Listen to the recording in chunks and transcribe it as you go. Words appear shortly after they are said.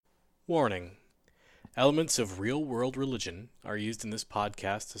Warning. Elements of real-world religion are used in this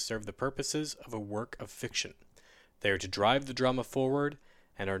podcast to serve the purposes of a work of fiction. They are to drive the drama forward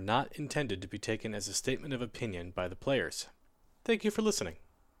and are not intended to be taken as a statement of opinion by the players. Thank you for listening.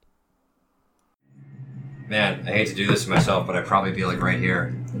 Man, I hate to do this to myself, but I'd probably be like right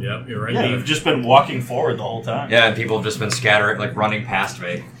here. Yep, you're right. Yeah, you've just been walking forward the whole time. Yeah, and people have just been scattering, like running past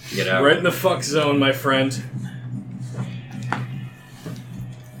me. You know, Right in the fuck zone, my friend.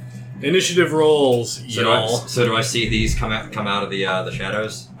 Initiative rolls, So y'all. do I see these come out of the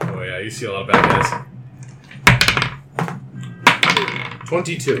shadows? Oh yeah, you see a lot of bad guys.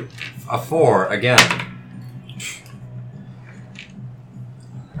 22. A 4 again.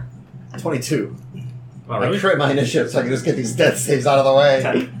 22. Oh, I really? crit my initiative so I can just get these death saves out of the way.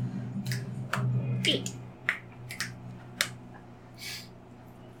 10.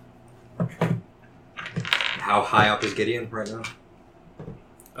 How high up is Gideon right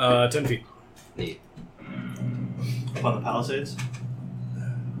now? 10 feet. Neat. Up on the Palisades?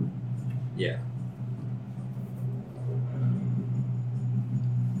 Yeah.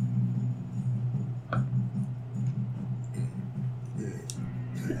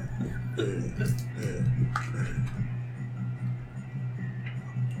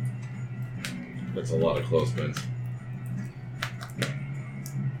 That's a lot of clothespins.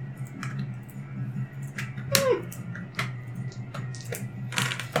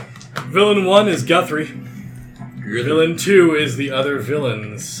 Villain 1 is Guthrie. You're the- Villain 2 is the other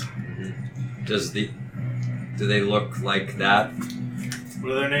villains. Do they look like that?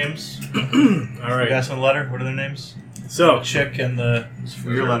 What are their names? Alright. Guys on the letter, what are their names? So, The chick and the...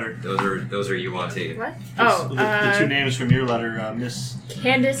 From your letter. Those are you on T. What? The two names from your letter, Miss...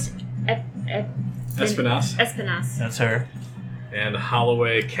 Candace Espinas Espinas. That's her. and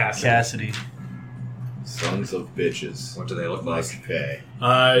Holloway Cassidy. Cassidy. Sons of bitches. What do they look Must like?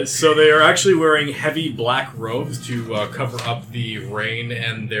 pay. So they are actually wearing heavy black robes to cover up the rain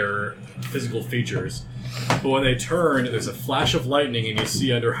and their physical features. But when they turn, there's a flash of lightning, and you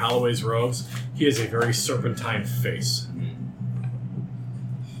see under Holloway's robes, he has a very serpentine face.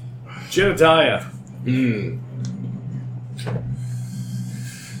 Jedediah. Hmm.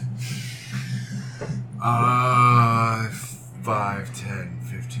 5, 10,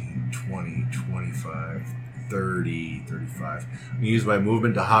 15, 20, 25, 30, 35. I'm going to use my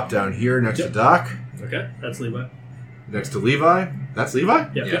movement to hop down here next to Doc. Okay. That's Levi. Next to Levi. That's Levi?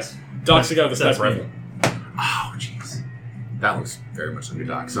 Yeah. Yes. Doc's the guy with the That's sniper me. rifle. Oh, jeez. That looks very much like a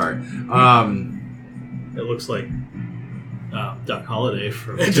Doc. Sorry. It looks like Doc Holliday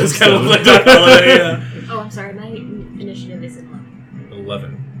from... It just kind of looked like Doc Holliday, yeah. Oh, I'm sorry. My initiative is 11.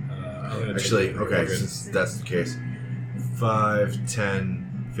 11. I'm gonna Actually, take- okay, since that's the case. 5,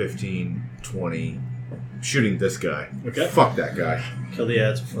 10, 15, 20. Shooting this guy. Okay. Fuck that guy. Kill the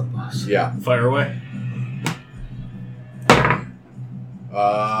ads before the boss. Yeah. Fire away.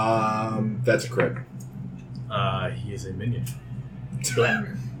 That's a crit. He is a minion.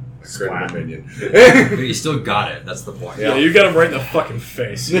 Crit of a minion. You still got it. That's the point. Yeah, you got him right in the fucking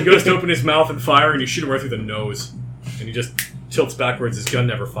face. He goes to open his mouth and fire, and you shoot him right through the nose. And he just tilts backwards. His gun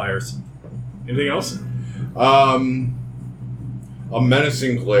never fires. Anything else? A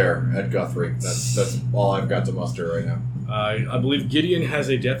menacing glare at Guthrie. That's all I've got to muster right now. I believe Gideon has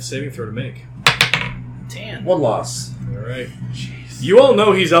a death saving throw to make. 10. One loss. All right. You all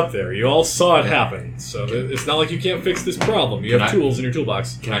know he's up there. You all saw it happen. So it's not like you can't fix this problem. You have Can I- tools in your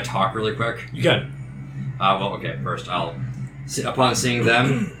toolbox. Can I talk really quick? You can. Well, okay. First, upon seeing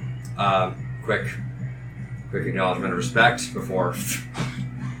them, quick acknowledgement of respect before.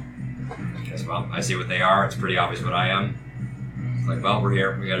 Yes, well, I see what they are. It's pretty obvious what I am. It's like, well, we're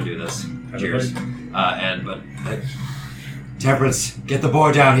here. We got to do this. Cheers. Temperance, get the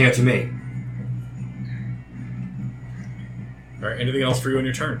boy down here to me. All right. Anything else for you on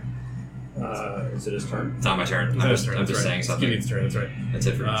your turn? Is it his turn? It's not my turn. It's I'm not his just, turn, I'm that's just right. saying It's something. Gideon's turn. That's right. That's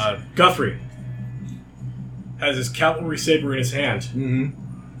it for me. Guthrie has his cavalry saber in his hand.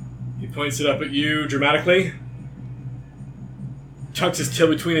 Mm-hmm. He points it up at you dramatically, tucks his tail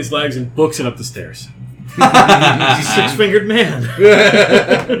between his legs, and books it up the stairs. He's a six-fingered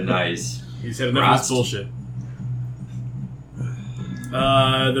man. Nice. He's had enough of this bullshit.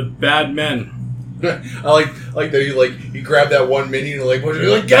 The bad men. I like that he grabbed that one minion and like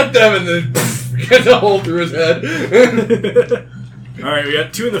get them, and then gets a hole through his head. Alright, we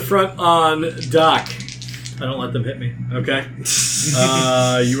got 2 in the front on Doc. I don't let them hit me. Okay.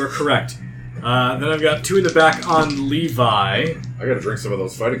 You are correct. Then I've got 2 in the back on Levi. I gotta drink some of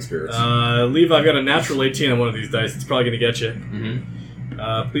those fighting spirits. Levi, I've got a natural 18 on one of these dice. It's probably going to get you.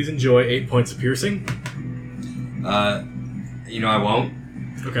 Mm-hmm. Please enjoy 8 points of piercing. I won't.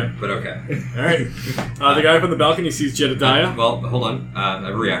 Okay. but okay. All right. The guy up on the balcony sees Jedediah. Well, hold on. I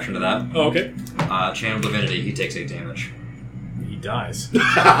have a reaction to that. Oh, okay. Channel Divinity, he takes 8 damage. He dies. He's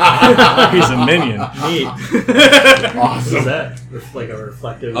a minion. Neat. Awesome. What's that? Like a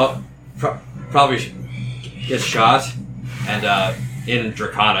reflective. Oh, probably gets shot, and in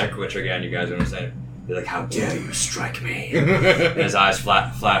Draconic, which again, you guys understand, they're like, "How dare you strike me?" And his eyes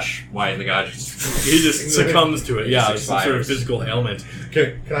flash white, and the guy just... He just succumbs to it. Yeah, Just it's some sort of expires. physical ailment.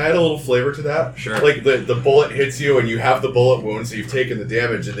 Can I add a little flavor to that? Sure. Like the bullet hits you and you have the bullet wound, so you've taken the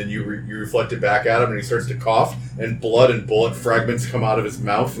damage, and then you reflect it back at him, and he starts to cough, and blood and bullet fragments come out of his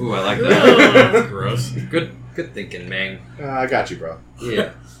mouth. Ooh, I like that. That's gross. Good thinking, Mang. I got you, bro.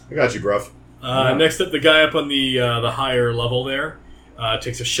 Yeah. I got you, bruv. Next up, the guy up on the higher level there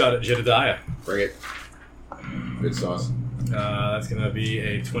takes a shot at Jedediah. Bring it. Good sauce. That's going to be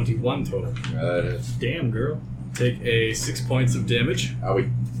a 21 total. That is. Damn, girl. Take a 6 points of damage. Owie.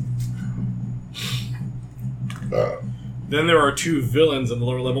 Then there are 2 villains on the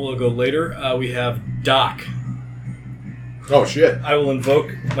lower level. We'll go later. We have Doc. Oh, shit. I will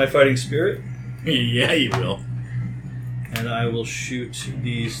invoke my fighting spirit, Yeah, you will. and I will shoot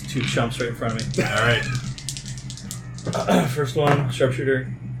these 2 chumps right in front of me. All right. First one,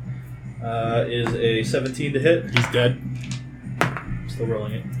 sharpshooter, is a 17 to hit. He's dead. Still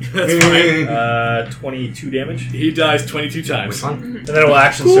rolling it. That's fine. 22 damage. He dies 22 times. Which one? And then I will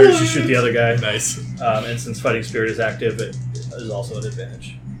action surge to shoot the other guy. Nice. And since fighting spirit is active, it is also an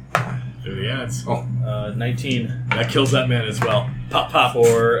advantage. Through the ants. 19 That kills that man as well. Pop, pop.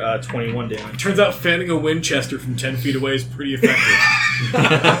 for 21 damage. Turns out fanning a Winchester from 10 feet away is pretty effective.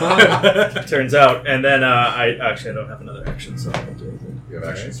 Turns out, and then I don't have another action, so I'll do it. You have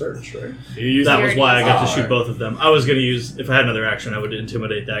action surge, right? You use That was why I got to Oh, shoot right. both of them. I was going to use, if I had another action, I would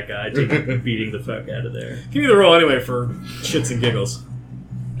intimidate that guy, take beating the fuck out of there. Give me the roll anyway for shits and giggles.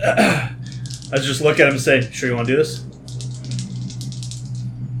 I just look at him and say, "Sure you want to do this?"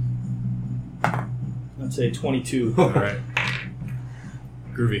 I'd say 22. All right.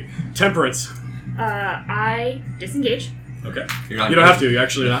 Groovy. Temperance. I disengage. Okay. You're not You don't have to. You're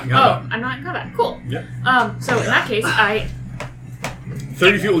actually not in Oh, combat. I'm not in combat. Cool. Yeah. So in that case, I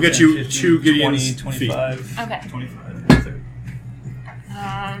 30 feet will get you 2 Gideon's 20, feet. 25, okay. 25, 30.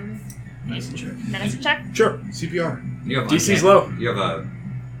 Medicine check. Medicine check. Sure. CPR. You have DC's uncanny- low. You have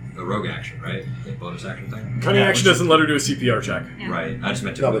a rogue action, right? A bonus action thing. Cunning Yeah, action doesn't let her do a CPR check. Yeah. Right. I just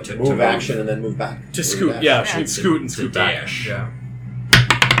meant to No, but to move move. action and then move back. To Move scoot. back. Yeah, she Yeah. can scoot and To scoot back. dash. Yeah.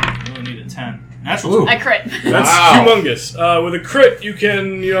 I only need a 10. Natural. I crit. That's Wow. humongous. With a crit, you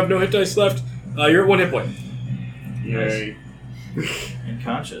have no hit dice left. You're at 1 hit point. Yay.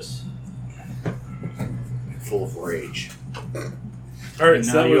 Unconscious. Full of rage. All right, And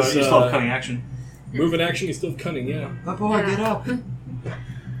so now that you was still have cunning action. move and action. You still have cunning, yeah. Oh boy, get up.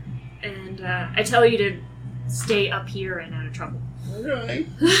 And I tell you to stay up here and out of trouble. Alright.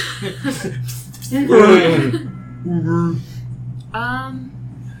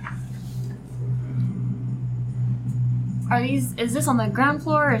 Are these? Is this on the ground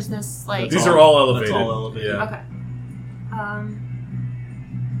floor? Or is this like? These are all That's elevated. all elevated. Yeah. Okay.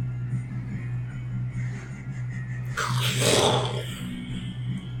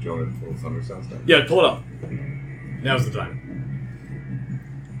 Do you want to pull thunder sounds down? Yeah, pull it up. Now's the time.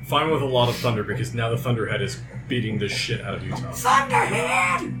 Fine with a lot of thunder because now the Thunderhead is beating the shit out of Utah.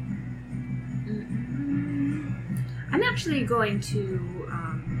 I'm actually going to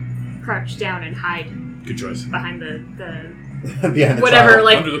crouch down and hide Good choice. behind the Behind the whatever tower.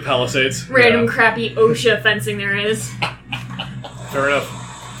 like Under the Palisades. random Yeah. crappy OSHA fencing there is. Fair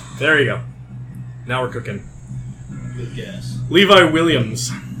enough. There you go. Now we're cooking. Good guess. Levi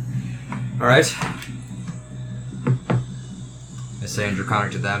Williams. All right. I say in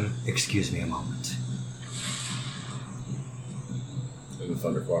Draconic to them, excuse me a moment. And the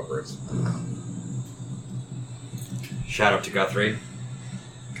thunder cooperates. Shout out to Guthrie.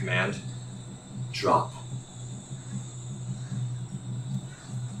 Command. Drop.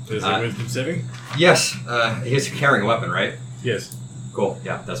 Is it wisdom saving? Yes, he's carrying a weapon, right? Yes. Cool,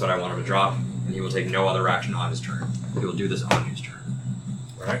 yeah, that's what I want him to drop. And he will take no other action on his turn. He will do this on his turn.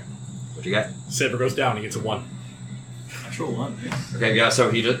 Alright. What'd you get? Saber goes down, he gets a 1. Natural 1. Nice. Okay, yeah, so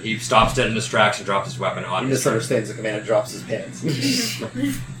he stops dead in his tracks and drops his weapon on He his turn. misunderstands the command and drops his pants.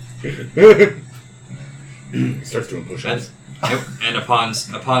 He starts doing push-ups. And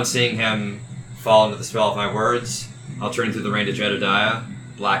upon seeing him fall into the spell of my words, I'll turn through the rain to Jedediah,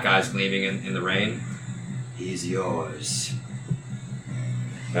 black eyes gleaming in the rain. He's yours.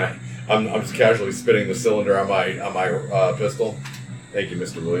 I'm just casually spinning the cylinder on my pistol. Thank you,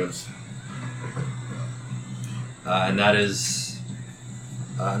 Mr. Williams. And that is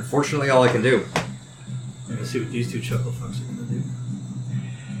Unfortunately, all I can do. Let's see what these two chuckle fucks are gonna do.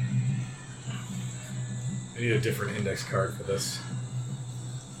 I need a different index card for this.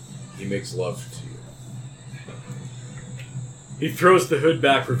 He makes love to you. He throws the hood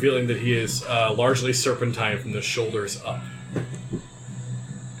back, revealing that he is largely serpentine from the shoulders up.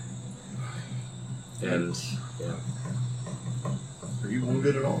 And yeah, Are you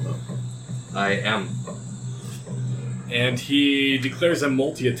wounded at all, though? I am. And he declares a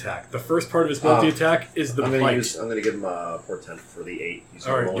multi-attack. The first part of his multi-attack is the I'm bite. gonna give him a portent for the 8.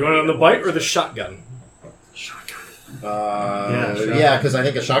 Alright, do you want it on the bite or the shotgun? Yeah, because I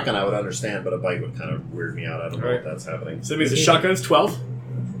think a shotgun I would understand, but a bite would kind of weird me out. I don't know Alright. if that's happening. So that means the shotgun's 12,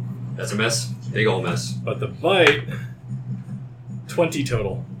 That's a miss. Big ol' miss. but the bite, 20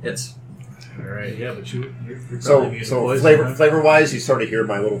 total. Hits. Alright, yeah, but you're So, probably immune to poison, flavor right? flavor wise, you sort of hear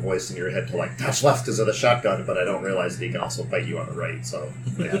my little voice in your head to like touch left because of the shotgun, but I don't realize that he can also bite you on the right. So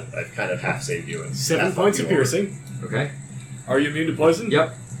yeah, I've kind of half saved you. And 7 half points of fucked you over. piercing. Okay. Are you immune to poison?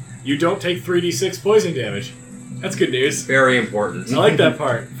 Yep. You don't take 3d6 poison damage. That's good news. Very important. I like that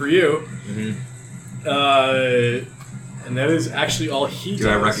part for you. Mhm. And that is actually all he does. Do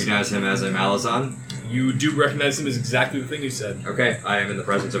I recognize him as a Malazan? You do recognize him as exactly the thing you said. Okay, I am in the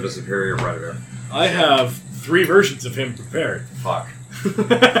presence of a superior predator. I have 3 versions of him prepared. Fuck.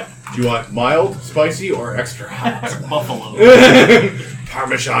 Do you want mild, spicy, or extra hot? Buffalo.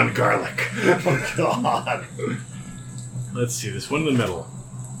 Parmesan garlic. Oh God! Let's see, this one in the middle.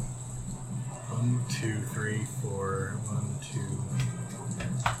 1, 2, 3, 4, 1, 2.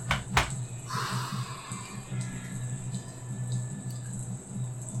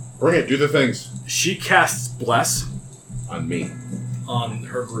 Bring it. Do the things. She casts Bless On me. on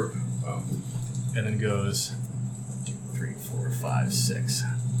her group. Oh. And then goes 2, 3, 4, 5, 6.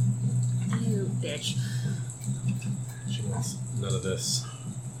 You bitch. She wants none of this.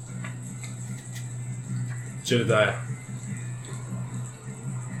 Jedediah.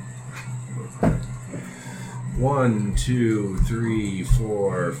 1, 2, 3,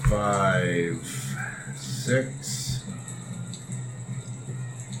 4, 5, 6.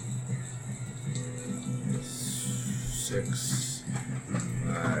 6,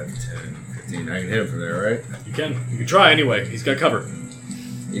 5, 10, 15. I can hit him from there, right? You can. You can try anyway. He's got cover.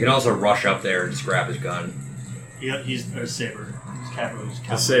 You can also rush up there and just grab his gun. Yeah, he's a saber. He's cavalry.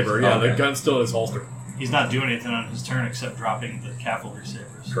 The saber, yeah. Okay. The gun's still in his holster. He's not doing anything on his turn except dropping the cavalry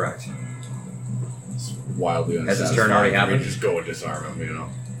sabers. Correct. It's wildly Has his unsatisfying. turn already for me to happened? Just go and disarm him, you know.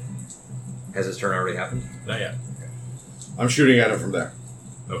 Has his turn already happened? Not yet. I'm shooting at him from there.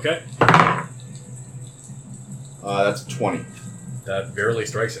 Okay. That's 20. That barely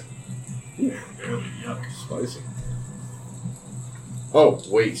strikes it. Barely, yuck. Spicy. Oh,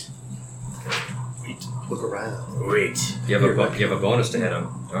 wait. Wait. Look around. Wait. You have a bonus to hit him.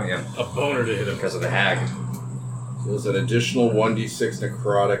 Oh yeah, A boner to hit him. because of the hag. Deals an additional 1d6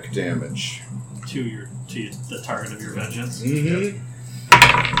 necrotic damage. To the target of your vengeance. Mm-hmm.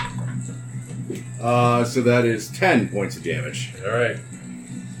 So that is 10 points of damage. Alright.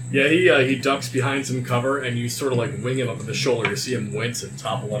 Yeah, he ducks behind some cover, and you sort of like wing him up at the shoulder to see him wince and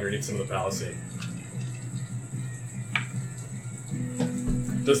topple underneath some of the palisade.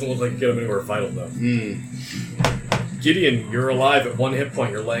 Doesn't look like you get him anywhere vital, though. Gideon, you're alive at 1 hit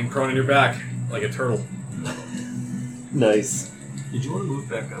point. You're laying prone on your back like a turtle. Nice. Did you want to move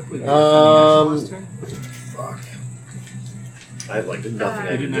back up with Fuck. I have like nothing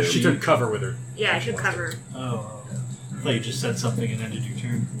I can do. She took cover with her. Yeah, I should cover. Oh, I thought you just said something and ended your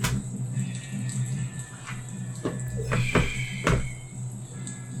turn.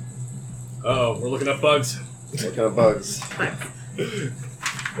 Uh-oh, we're looking up bugs. What kind of bugs?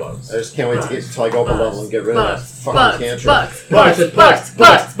 Bugs. I just can't wait to get until I go up a level and get rid of that fucking cantrip. Bugs.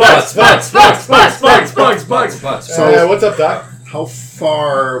 So, What's up, Doc? how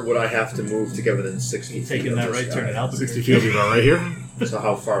far would I have to move to get within 60 feet? Taking of that this right turn guy? at Albuquerque. 60 feet, you're about right here. So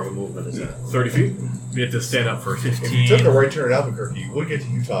how far of a movement is that? 30 feet. You have to stand up first. If you took a 15. right turn at Albuquerque, you would get to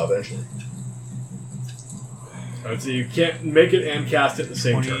Utah eventually. Alright, so you can't make it and cast it at the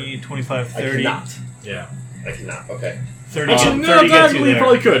same 20, turn. 25, I 30. cannot. Yeah. I cannot. Okay. 30, Actually, 30 no, gets you technically you there.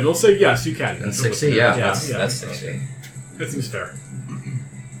 probably could. We'll say yes, you can. And 60, yeah, Yeah, that's yeah. that's 60. That seems fair.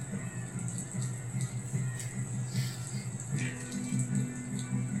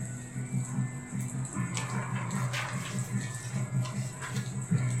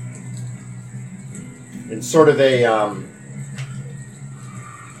 In sort of a,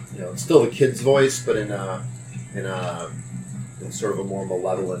 it's still the kid's voice, but in sort of a more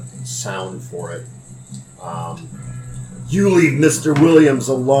malevolent sound for it. You leave Mr. Williams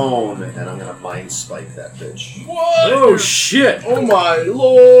alone, and I'm gonna mind spike that bitch. What? Oh shit! Oh my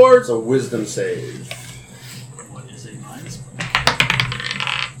lord! It's a wisdom save. What is a minus?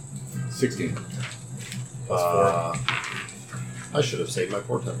 16. I should have saved my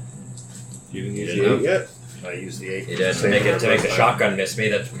portent. You didn't use Yeah. the 8 yet? I used the 8. You did to make the shotgun miss me.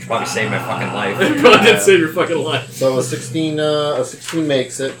 That would probably saved my fucking life. Probably did save your fucking life. So a 16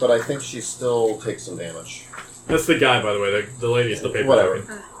 makes it, but I think she still takes some damage. That's the guy, by the way. The lady is the paper. Whatever.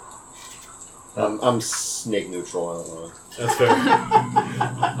 napkin. I'm snake neutral. I don't know. That's fair.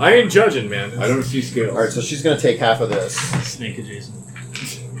 I ain't judging, man. I don't see scales. All right, so she's gonna take half of this. Snake adjacent.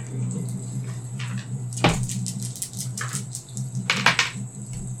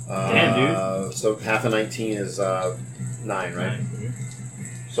 Damn, So half of 19 is 9, right? 9.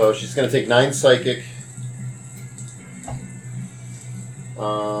 So she's gonna take 9 psychic.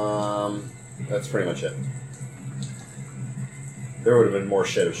 That's pretty much it. There would have been more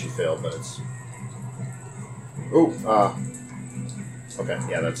shit if she failed, but it's. Ooh, okay,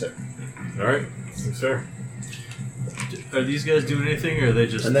 yeah, that's it. All right, seems fair. Are these guys doing anything, or are they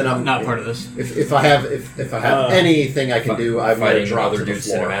just And then I'm not part of this? If I have anything I can do, I'm gonna Fighting drop other to the dudes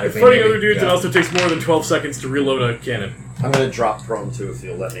floor. cinematically. Fighting maybe. other dudes, it Yeah. also takes more than 12 seconds to reload a cannon. I'm gonna drop prone too, if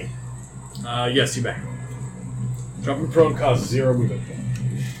you'll let me. Yes, you may. Dropping prone causes 0 movement.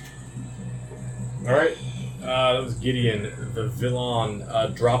 All right, that was Gideon. The villain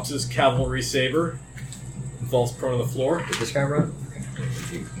drops his cavalry saber and falls prone on the floor. Did this guy run?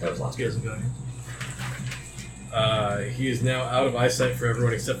 That was last He hasn't gone He is now out of eyesight for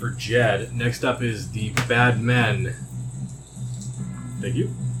everyone except for Jed. Next up is the Bad Men. Thank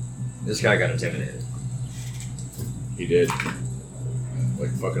you. This guy got intimidated. He did. Like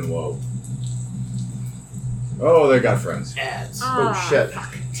fucking whoa. Oh, they got friends. Ads. Oh shit!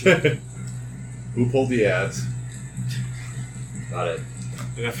 Who pulled the ads? Got it.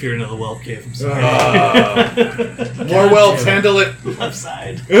 I got fear into the whelp cave. I'm sorry. More whelps, handle it. Left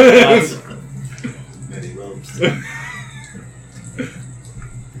side. Many whelps.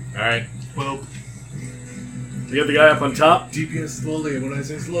 All right, Whelp. we got the guy up on top. DPS slowly, and when I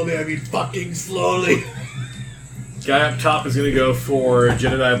say slowly, I mean fucking slowly. Guy up top is going to go for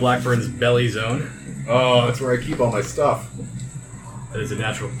Jedediah Blackburn's belly zone. Oh, that's where I keep all my stuff. That is a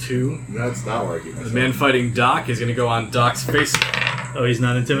natural 2. That's not where I keep my The stuff. man fighting Doc is going to go on Doc's face. Oh, he's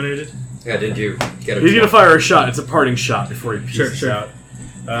not intimidated? Yeah, did you get him? He's going to fire a shot. It's a parting shot before he pieces Sure.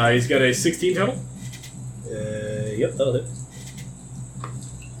 out. He's got a 16 total Yep, that'll hit.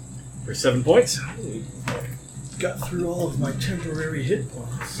 for 7 points. Got through all of my temporary hit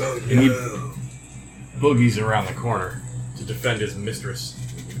points. And he boogies around the corner to defend his mistress.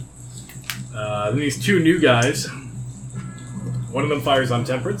 Then these 2 new guys. One of them fires on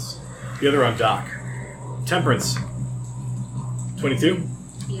Temperance, the other on Doc. Temperance, 22.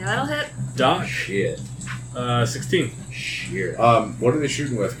 Yeah, that'll hit. Doc, Shit. 16. Shit. What are they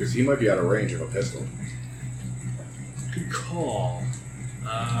shooting with? Because he might be out of range of a pistol. Good call.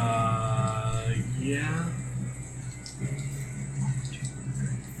 Yeah.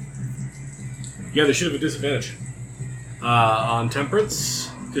 Yeah, they should have a disadvantage. On Temperance,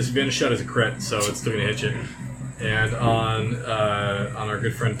 disadvantage shot is a crit, so it's still going to hit you. And on our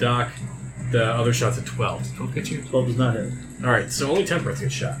good friend Doc, the other shot's a 12. 12 gets you? 12 does not hit. Alright, so only Temperance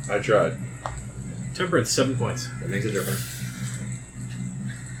gets shot. I tried. Temperance, 7 points. That makes a difference.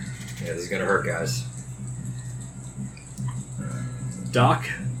 Yeah, this is gonna hurt, guys. Doc,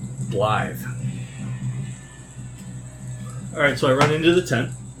 Blythe. Alright, so I run into the tent.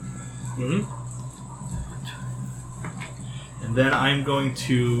 Mm-hmm. And then I'm going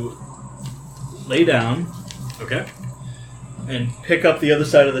to lay down Okay. and pick up the other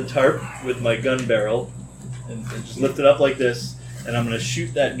side of the tarp with my gun barrel and just lift it up like this. And I'm going to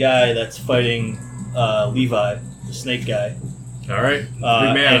shoot that guy that's fighting Levi, the snake guy. Alright. Big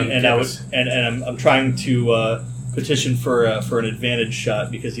And man. I'm trying to petition for an advantage shot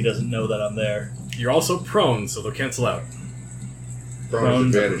because he doesn't know that I'm there. You're also prone, so they'll cancel out. Prone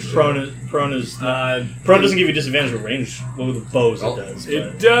is advantage. Prone doesn't give you disadvantage with range. Well, with the bows Oh, it does.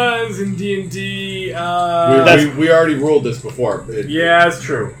 It but- does in D&D. We already ruled this before. Yeah, it's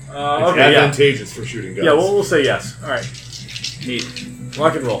true. It's Okay, yeah. advantageous for shooting guns. Yeah, we'll say yes. Alright. Neat.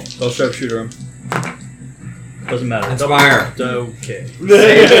 Rock and roll. Bow sharpshooter him. Doesn't matter. Inspire. Okay.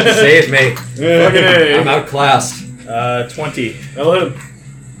 Save me. Fucking A. I'm outclassed. 20. That'll hit him.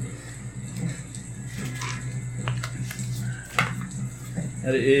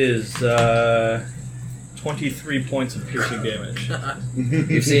 That is 23 points of piercing damage.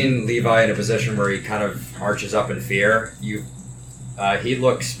 You've seen Levi in a position where he kind of arches up in fear. You He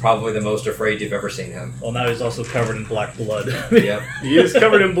looks probably the most afraid you've ever seen him. Well, now he's also covered in black blood. Yep. He is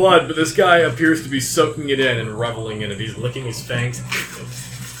covered in blood, but this guy appears to be soaking it in and reveling in it. He's licking his fangs.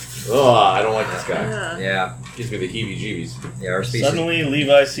 Oh, I don't like this guy. Yeah. Gives me the heebie-jeebies. Yeah, our species. Suddenly,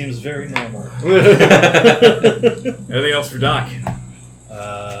 Levi seems very normal. Anything else for Doc?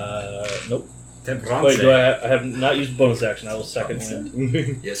 Nope. Temperance. Wait, do I have not used bonus action? I will second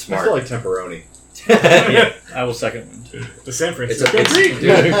wind. Yeah, I smart. still like pepperoni. Yeah, I will second wind. The San It's, Francisco it's, Creek. dude,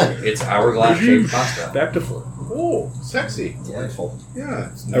 it's hourglass-shaped pasta. Back to 4. Oh, sexy. Delightful.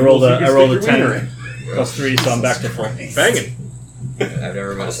 Yeah. it's I rolled noodles you a can stick ten. your wiener in. Plus 3, so I'm back to 4. Banging. I've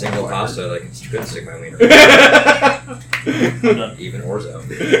never met a single pasta like it's good stick my wiener. Even orzo.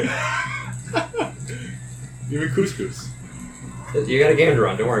 Even couscous. You got a game to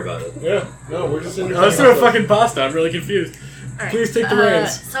run. Don't worry about it. Yeah. No, we're just in Let's do a fucking pasta. I'm really confused. Alright. Please take the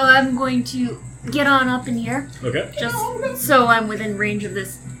reins. So I'm going to get on up in here, Okay. just so I'm within range of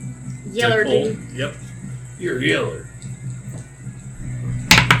this yeller Take dude. hold. Yep. You're yeller.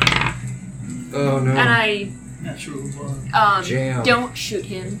 Oh no. And I Natural one. Jam. don't shoot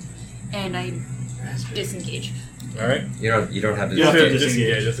him, and I disengage. All right. You don't have to. You have to Disengage.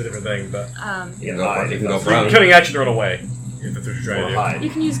 disengage. That's a different thing, but You can go, you can go you prone. can cutting action to run away. If that's what you're trying Or to do. hide. You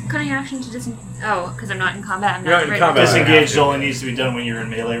can use cutting action to disengage. Oh, because I'm not in combat. I'm You're not in ready. combat. Disengage only needs to be done when you're in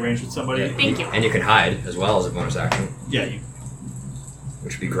melee range with somebody. Thank you. And you can hide as well as a bonus action, Yeah. You,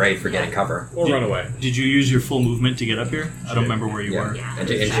 which would be great for getting cover. Or run away. did you use your full movement to get up here? I don't remember where you were. Yeah. And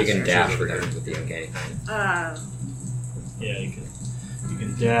she can dash with the uncanny thing. Yeah, you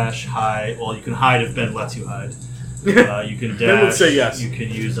can dash, hide. Well, you can hide if Ben lets you hide. You can dash. Ben would say yes. You can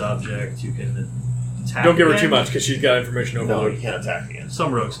use object. You can attack. Don't give her again. too much because she's got information No, overload. you can't attack again.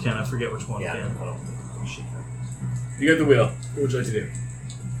 Some rogues can. I forget which one Yeah, can. I don't think she can. You got the wheel. What would you like to do?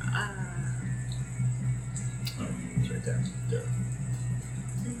 Oh, it's right there. There.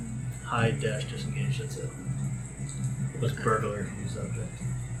 Hide, dash, disengage. That's it. Let's burglar. Use object.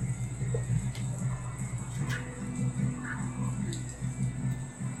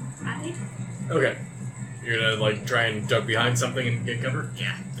 Okay. You're gonna like try and duck behind something and get cover?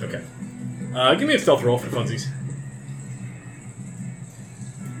 Yeah. Okay. Give me a stealth roll for funsies.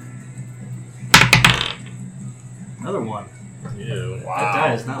 Another one. Ew. That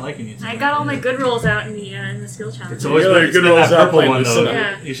die is not liking you. I got all my good rolls out in the skill challenge. It's always Yeah, been, good it's been rolls that out purple playing one, though. Lucina.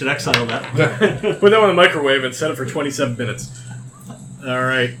 Yeah. You should exile that. Put that one in the microwave and set it for 27 minutes.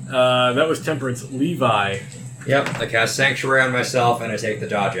 Alright. That was Temperance. Levi. Yep. I cast Sanctuary on myself and I take the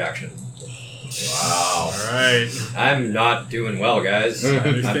dodge action. Wow. Alright. I'm not doing well, guys. I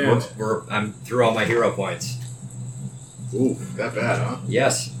understand. I'm through all my hero points. Ooh, that bad, huh?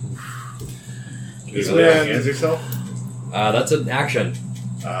 Yes. Can This you really man- hands yourself? That's an action.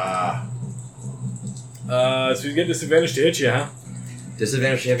 So you get disadvantage to hit you, huh?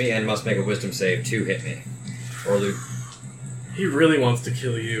 Disadvantage to hit me and must make a wisdom save to hit me. Or Luke. He really wants to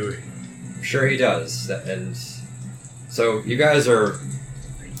kill you. Sure he does. And so you guys are...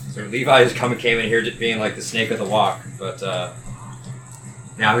 So Levi came in here being like the snake of the walk, but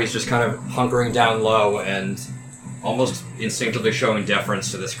now he's just kind of hunkering down low and almost instinctively showing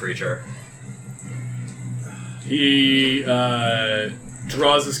deference to this creature. He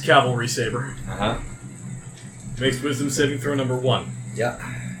draws his cavalry saber. Uh-huh. Makes wisdom saving throw number 1. Yeah.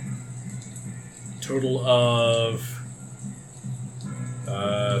 Total of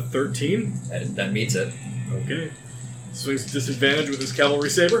 13. That meets it. Okay. Swings disadvantage with his cavalry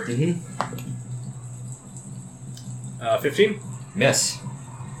saber. Mm-hmm. 15. Miss.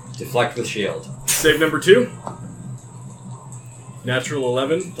 Deflect with shield. Save number 2. Natural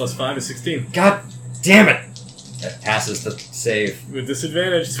 11 plus 5 is 16. God damn it! That passes the save. With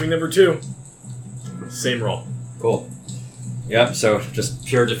disadvantage, swing number 2. Same roll. Cool. Yep, so just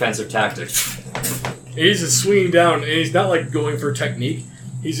pure defensive tactics. He's just swinging down, and he's not like going for technique.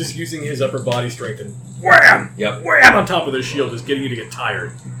 He's just using his upper body strength and wham! Yep. Wham! On top of the shield, just getting you to get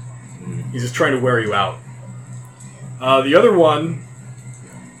tired. He's just trying to wear you out. The other one...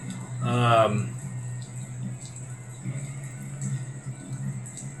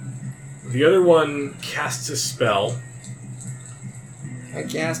 the other one casts a spell I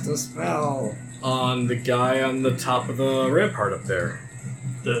cast a spell. on the guy on the top of the rampart up there.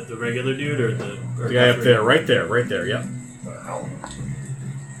 The regular dude or the The guy up there, right there, yep.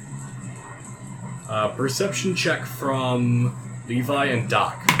 Perception check from Levi and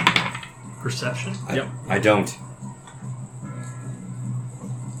Doc. Perception? Yep. I don't.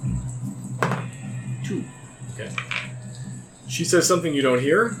 2. Okay. She says something you don't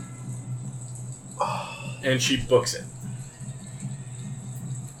hear, and she books it.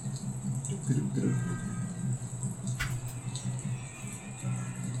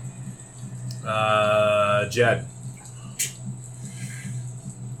 Jed.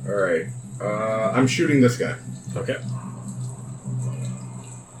 All right. I'm shooting this guy. Okay.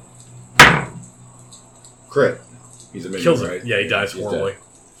 Crit. He's a minion, Kills him. right? Yeah, he dies He's horribly. dead.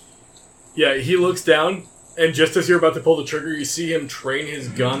 Yeah, he looks down, and just as you're about to pull the trigger, you see him train his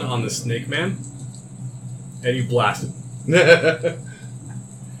gun on the Snake Man, and you blast him.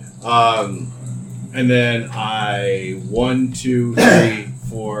 And then I 1, 2, 3,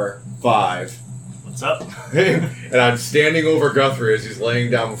 4, 5. What's up? And I'm standing over Guthrie as he's laying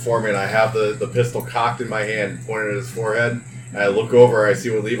down before me, and I have the pistol cocked in my hand, pointed at his forehead. And I look over, I see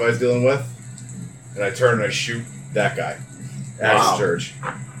what Levi's dealing with, and I turn and I shoot that guy. Axe Church.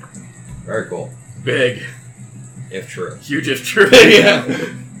 Very cool. Big. If true. Huge if true. Yeah.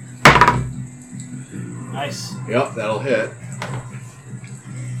 Nice. Yep, that'll hit.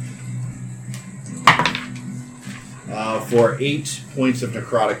 For 8 points of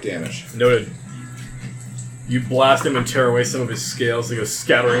necrotic damage. Noted. You blast him and tear away some of his scales. They go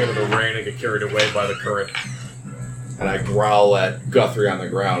scattering into the rain and get carried away by the current. And I growl at Guthrie on the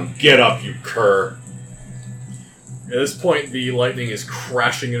ground. Get up, you cur. At this point, the lightning is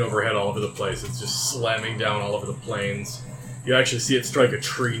crashing in overhead all over the place. It's just slamming down all over the plains. You actually see it strike a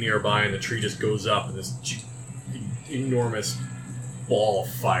tree nearby, and the tree just goes up in this enormous ball of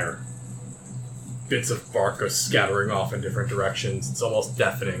fire. Bits of bark go scattering off in different directions. It's almost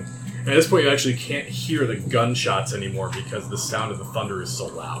deafening. And at this point, you actually can't hear the gunshots anymore because the sound of the thunder is so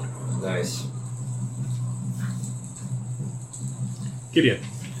loud. Nice. Gideon.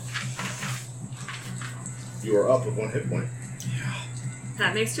 You are up with 1 hit point.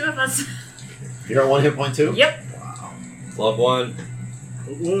 That makes 2 of us. You're at 1 hit point too? Yep. Club 1.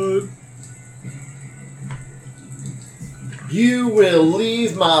 What? You will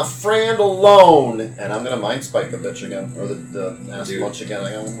leave my friend alone. And I'm going to mind spike the bitch again. Or the ass Dude. lunch again.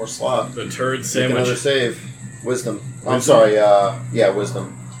 I got one more slot. The turd Take another sandwich. save. Wisdom. I'm sorry. Yeah,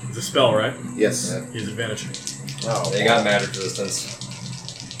 wisdom. It's a spell, right? Yes. He has advantage. Oh, They got magic resistance.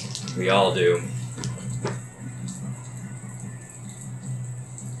 We all do.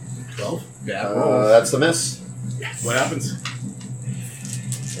 12? That's the miss. What happens?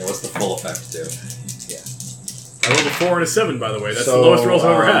 Yeah, what's the full effect do? I rolled a 4 and a 7, by the way. That's So, the lowest rolls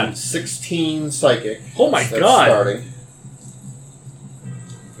I've ever had. 16 psychic. Oh my That's god! Starting.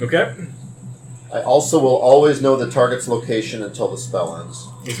 Okay. I also will always know the target's location until the spell ends.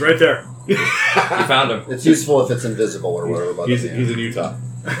 He's right there. You found him. It's useful if it's invisible or whatever. But He's in Utah.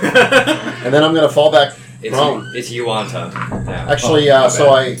 and then I'm going to fall back prone. It's Yuanta. Yeah. Actually, my so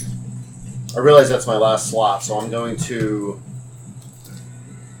bad. I realize that's my last slot, so I'm going to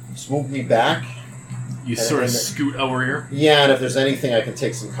move me back. You sort of scoot over here. Yeah, and if there's anything I can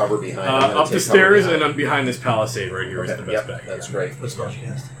take some cover behind. I'm gonna Up the take cover stairs behind. and I'm behind this palisade right here is Okay, the yep, best bet. that's great. What spell she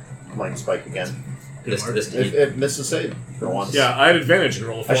cast? Mind spike again. This It missed a save for once. Yeah, I had advantage and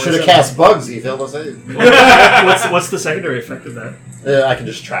roll a 4 I and should a have 7. cast bugs. He failed a save. What's the secondary effect of that? I can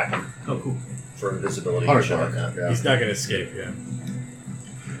just track him Oh, cool. for invisibility. 100 and shit like mark. that. Yeah. He's not going to escape, yeah.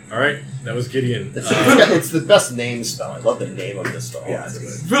 Alright, that was Gideon. It's the best name spell. I love the name of this spell. Yeah, it's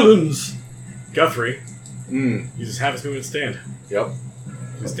good. Villains! Guthrie Mm. uses half his movement stand. Yep.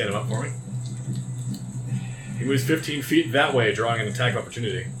 Can you stand him up for me? He moves 15 feet that way, drawing an attack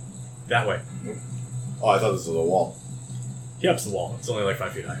opportunity. That way. Oh, I thought this was a wall. He ups the wall. It's only like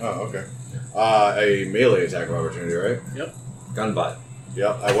 5 feet high. Oh, okay. A melee attack of opportunity, right? Yep. gun butt.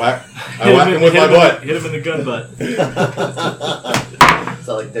 Yep. I whack him with my butt. Hit him in the gun butt. Is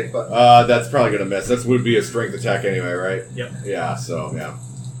that like dick butt? That's probably gonna miss. That would be a strength attack anyway, right? Yep. Yeah. So yeah.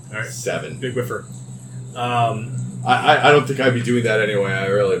 Alright. 7. Big whiffer. I don't think I'd be doing that anyway. I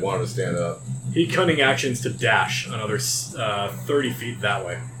really wanted to stand up. He cunning actions to dash another 30 feet that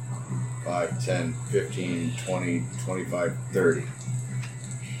way. 5, 10, 15, 20, 25, 30.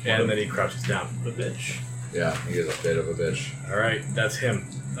 And then he crouches down. The bitch. Yeah, he is a bit of a bitch. Alright, that's him.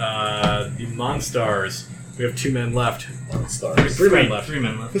 The Monstars. We have 2 men left. Monstar. 3 men left. 3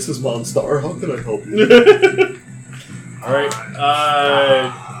 men left. This is Monstar. How can I help you? Alright,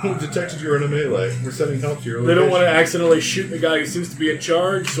 Who detected you were in a melee? We're sending help to your they don't want to location. accidentally shoot the guy who seems to be in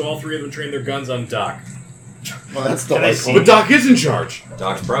charge, so all 3 of them train their guns on Doc. Well, that's Can I delightful. But Doc is in charge.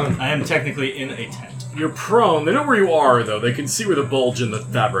 Doc's prone. I am technically in a tent. You're prone. They know where you are, though. They can see where the bulge in the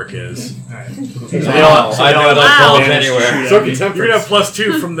fabric is. Alright. I know Wow. that bulge Advantage to anywhere. shoot So at me. can You're going to have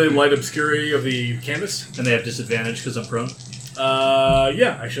 +2 from the light obscurity of the canvas. And they have disadvantage because I'm prone.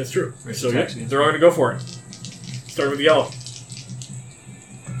 Yeah, actually, that's true. Raise So yeah, attacks against they're all going to go for it. Starting with the yellow.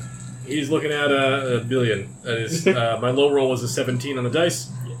 He's looking at a billion. That is, my low roll was a 17 on the dice.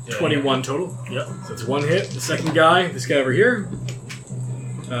 Yeah, 21 total. Yep. So it's 1 hit. The second guy, this guy over here.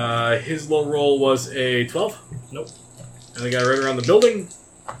 His low roll was a 12. Nope. And the guy right around the building,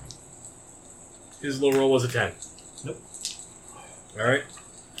 his low roll was a 10. Nope. Alright.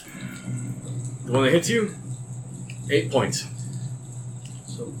 The one that hits you, 8 points.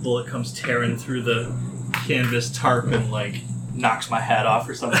 So bullet comes tearing through the canvas tarp and like knocks my hat off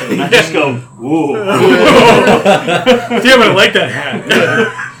or something. And I just go, ooh. Damn it, I like that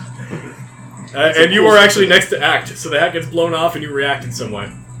hat. And you were actually next to Act, so the hat gets blown off and you react in some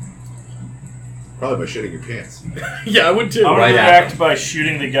way. Probably by shitting your pants. Yeah, I would too. I'm Right going to at react by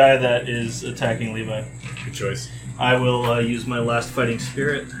shooting the guy that is attacking Levi. Good choice. I will use my last fighting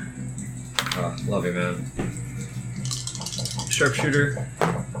spirit. Oh, love you, man. Sharpshooter.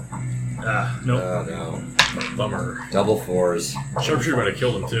 Nope. Oh, no. Bummer. Double 4s. Sharpshooter might have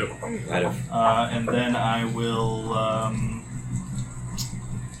killed him too. Might have. And then I will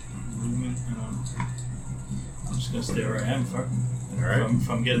movement. I'm just gonna stay where I am. Alright. If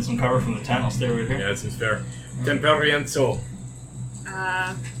I'm getting some cover from the tent, I'll stay right here. Yeah, that seems fair. Temperienzo.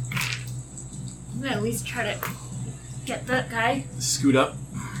 I'm gonna at least try to get that guy. Scoot up.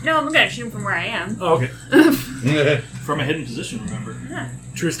 No, I'm gonna shoot him from where I am. Oh, okay. From a hidden position, remember? Yeah.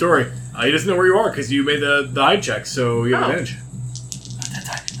 True story. He doesn't know where you are because you made the hide check, so you have advantage. Not that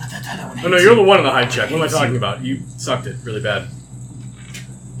time. Not that time. That one Oh no, hates you're you. the one in the hide check. What am I talking about? You sucked it really bad.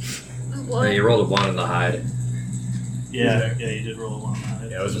 Well, You rolled a 1 in the hide. Yeah, you did roll a 1 on that.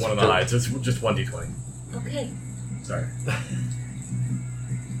 Yeah, it was one in the hide, so it's just 1d20. okay. Sorry.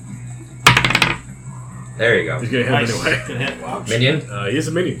 There you go. He's gonna hit Nice. him anyway. Good hit. Wow. Minion? He is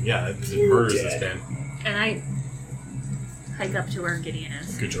a minion. Yeah, it murders this man. And I hike up to where Gideon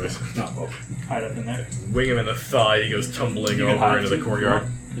is. Good choice. Hide up in there. Wing him in the thigh, he goes tumbling You can over hide into the too, courtyard.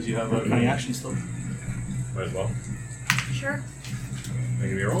 because you have a cunning action still. Might as well. Sure.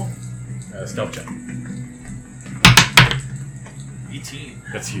 Give me a roll. Stealth check. 18.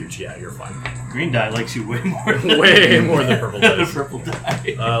 That's huge. Yeah, you're fine. Green die likes you way more. Than Way more than purple the does. purple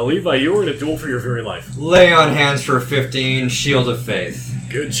die. Levi, you were in a duel for your very life. Lay on hands for 15. Shield of Faith.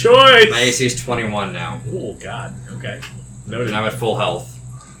 Good choice! My AC is 21 now. Oh, God. Okay. Noted. And I'm at full health.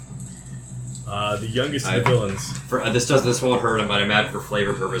 The youngest of the villains. This won't hurt him, but I'm at it for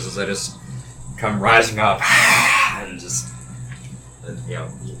flavor purposes. I just come rising up and just,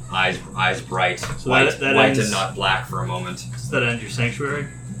 eyes bright, So white, that white ends- and not black for a moment. Does that end your sanctuary?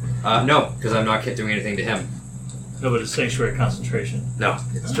 No, because I'm not doing anything to him. No, but it's sanctuary concentration. No,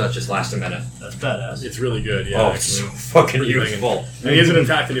 it's just last a minute. That's badass. It's really good, yeah. Oh, it's so fucking Pretty banging. useful. And he hasn't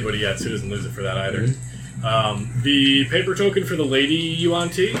attacked anybody yet, so he doesn't lose it for that either. The paper token for the lady Yuan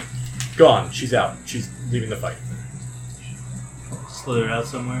Ti, gone. She's out. She's leaving the fight. Slithered out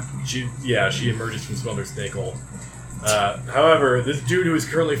somewhere. She emerges from some other snake hole. However, this dude who is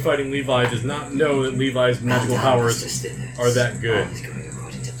currently fighting Levi does not know that Levi's magical powers are that good.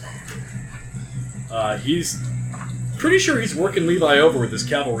 He's pretty sure he's working Levi over with his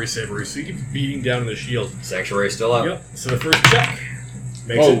cavalry saber, so he keeps beating down the shield. Sanctuary still up. Yep. So the first check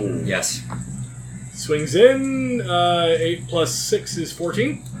makes it. Yes. Swings in. 8 plus 6 is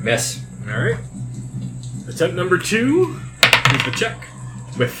 14. Miss. All right. Attempt number 2 is the check.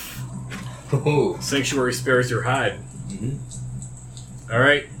 With Ooh. Sanctuary spares your hide. Mhm. All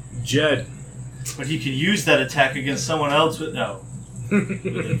right, Jed. But he can use that attack against someone else with no.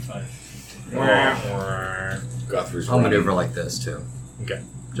 Within 5. Guthrie's I'll running. maneuver like this too. Okay,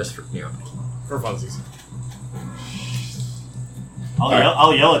 Just for for funsies.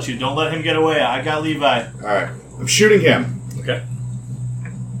 I'll yell at you. Don't let him get away. I got Levi. Alright. I'm shooting him. Okay.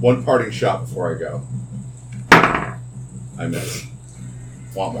 One parting shot before I go. I miss.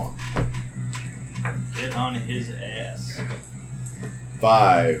 Womp womp. Get on his ass.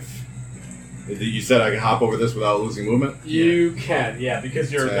 5. You said I can hop over this without losing movement? You can, yeah,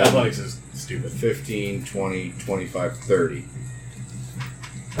 because your 10. athletics is stupid. 15, 20, 25, 30.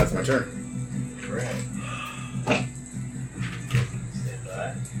 That's my turn. Correct. Stand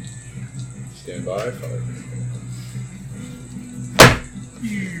by. Stand by. 5.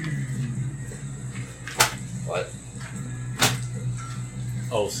 what?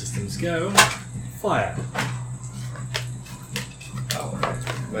 All systems go. Fire.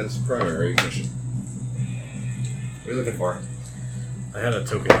 Oh, Men's primary ignition. what are you looking for? I had a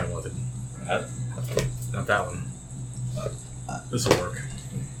token I wanted. Not that one. This will work.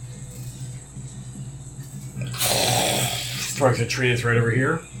 Strikes a tree that's right over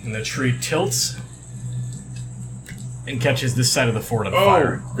here, and the tree tilts and catches this side of the fort on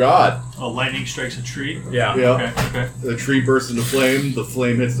fire. Oh, God. Oh, lightning strikes a tree. Yeah. Yeah. Okay. The tree bursts into flame. The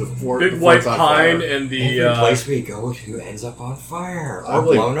flame hits the fort. Big the white fort's on pine fire. and the Every place we go to ends up on fire I or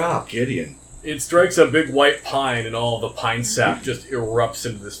believe blown up. Gideon. It strikes a big white pine, and all the pine sap just erupts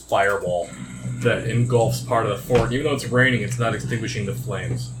into this fireball that engulfs part of the fort. Even though it's raining, it's not extinguishing the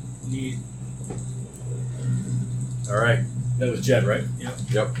flames. Neat. Alright. That was Jed, right?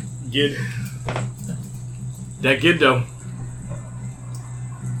 Yep. Gid. That Gid, though.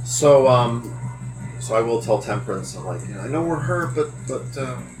 So I will tell Temperance. I'm like, I know we're hurt, but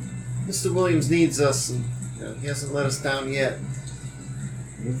Mr. Williams needs us, and he hasn't let us down yet.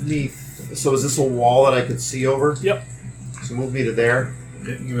 Move me. So is this a wall that I could see over? Yep. So move me to there.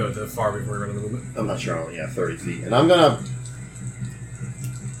 You go that far before you're going to move it. I'm not sure. Yeah, 30 feet, and I'm gonna.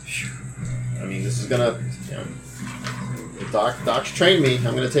 I mean, this is gonna. Doc's trained me.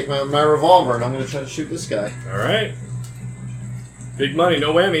 I'm gonna take my revolver and I'm gonna try to shoot this guy. Alright. Big money,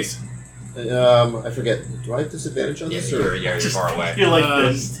 no whammies. I forget. Do I have disadvantage on this? Or? You're far away. You're like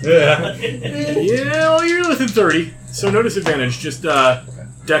this. Yeah, well, you're within 30, so no disadvantage. Just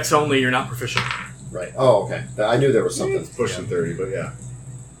dex only, you're not proficient. Right. Oh, okay. I knew there was something. It's pushing 30, but yeah.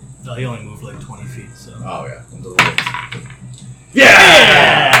 No, he only moved like 20 feet, so. Oh, yeah.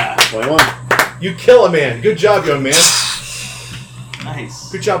 Yeah! 21. You kill a man. Good job, young man.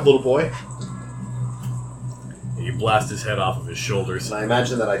 Nice. Good job, little boy. You blast his head off of his shoulders. And I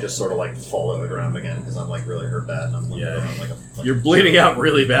imagine that I just sort of like fall to the ground again because I'm like really hurt bad and I'm looking Yeah. around like a. You're bleeding out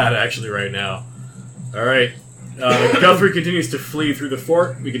really bad, actually, right now. Alright. Guthrie continues to flee through the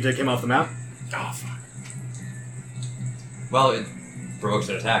fort. We can take him off the map. Oh, fuck. Well, it provokes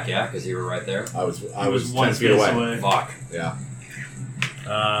an attack, yeah, because you were right there. I was He 10 one feet space away. Fuck. Yeah.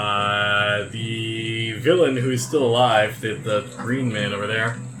 The villain who's still alive, the green man over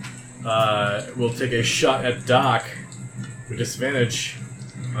there, will take a shot at Doc with disadvantage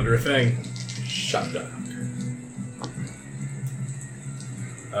under a thing. Shut down.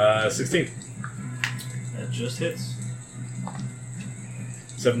 16. That just hits.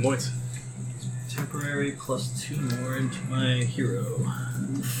 7 points. Temporary plus 2 more into my hero.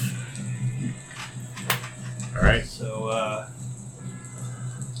 Alright. So,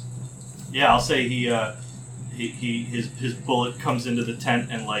 yeah, I'll say his bullet comes into the tent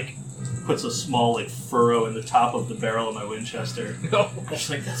and like puts a small like furrow in the top of the barrel of my Winchester. I'm just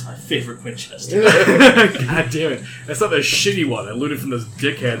like, that's my favorite Winchester. God damn it. That's not the shitty one I looted from those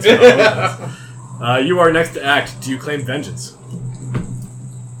dickheads. You are next to act. Do you claim vengeance?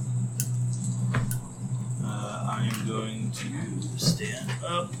 I am going to stand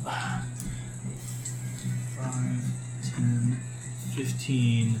up. 5, 10,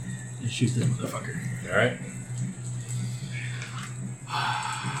 15, and shoot this motherfucker. Alright.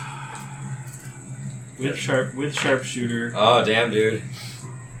 With sharpshooter. Oh, damn, dude.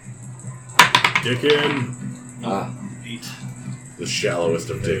 Dick in. 8. The shallowest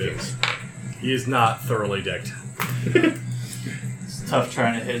of dickings. He is not thoroughly decked. It's tough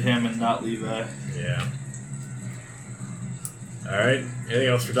trying to hit him and not Levi. Yeah. Alright. Anything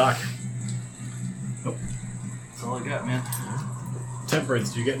else for Doc? That's all I got, man.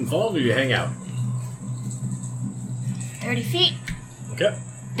 Temperance, do you get involved or do you hang out? 30 feet. Okay.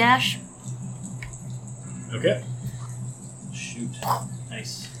 Dash. Okay. Shoot.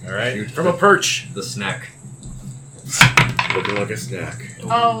 Nice. Alright. Shoot. From a perch. The snack. Looking like a snack.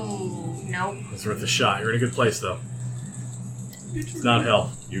 Oh, no. It's worth a shot. You're in a good place, though. It's not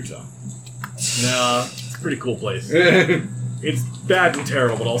hell. Utah. No, it's a pretty cool place. It's bad and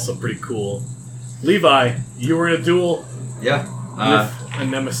terrible, but also pretty cool. Levi, you were in a duel Yeah. with a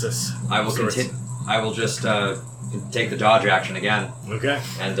nemesis. I will of sorts. continue. I will just take the dodge action again, Okay.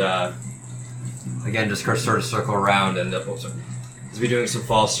 and again just sort of circle around and be doing some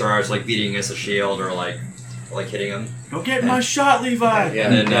false starts, like beating against a shield or like hitting him. Go get my shot, Levi! Yeah,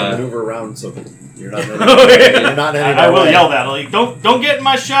 And then, yeah, maneuver around so you're not. In Oh, yeah. You're not in any I will way. yell that. Like, don't get in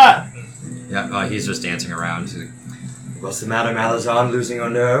my shot! Yeah, he's just dancing around. He's like, what's the matter, Malazan? Losing your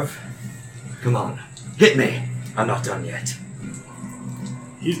nerve? Come on, hit me. I'm not done yet.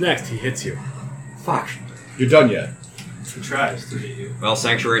 He's next. He hits you. Fuck. You're done yet? He tries to hit you. Well,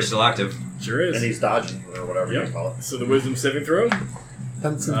 Sanctuary's still active. Sure is. And he's dodging or whatever you call it. So the wisdom saving throw.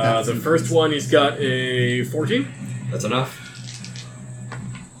 Pencil, The first one, he's got a 14. That's enough.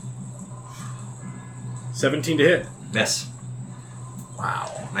 17 to hit. Miss.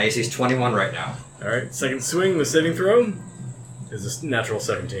 Wow. My AC is 21 right now. Alright, second swing, the saving throw is a natural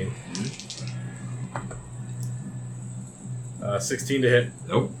 17. 16 to hit.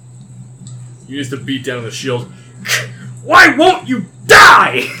 Nope. You used a beat down on the shield. Why won't you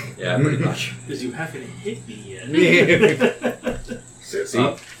die? Yeah, pretty much. Because you haven't hit me yet. See?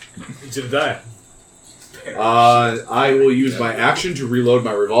 You should die. I will use my action to reload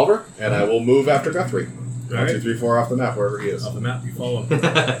my revolver, and I will move after Guthrie. 1, 2, 3, 4 off the map, wherever he is. Off the map, you follow him.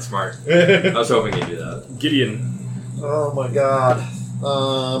 Smart. I was hoping you'd do that. Gideon. Oh my god.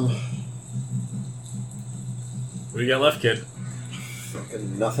 What do you got left, kid?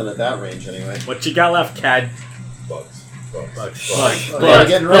 Fucking nothing at that range anyway. What you got left, Cad? Bugs. Yeah,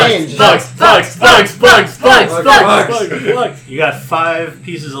 get in range. Bugs. You got 5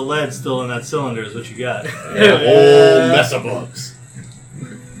 pieces of lead still in that cylinder is what you got. And a whole mess of bugs.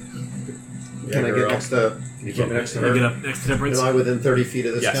 Can I get next to? Can you put me next to her? Get up next to Temperance. Am I within 30 feet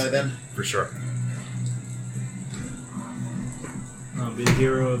of this Yes. guy then? For sure. I'll be the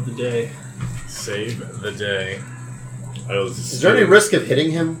hero of the day. Save the day. I know this is Is there any stealing- risk of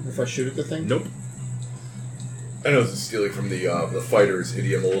hitting him if I shoot at the thing? Nope. I know this is stealing from the fighter's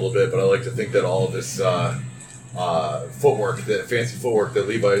idiom a little bit, but I like to think that all of this footwork, the fancy footwork that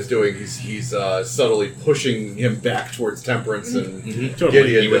Levi is doing, he's subtly pushing him back towards Temperance and Totally.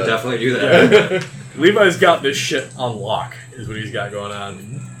 Gideon. He would definitely do that. Levi's got this shit on lock, is what he's got going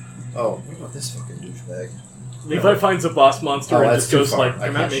on. Oh, what about this fucking douchebag? Levi finds a boss monster Oh, and that's just too goes far. like, I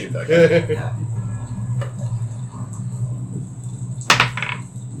come can't at me. shoot that guy.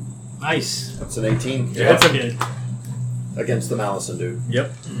 Nice. That's an 18 Yeah, it's a- Good. against the Malison dude.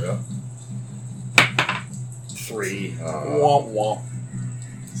 Yep. 3. Womp womp.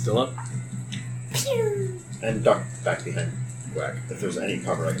 Still up. And duck back behind. Whack. If there's any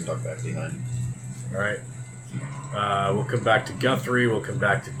cover, I can duck back behind. Alright. We'll come back to Guthrie. We'll come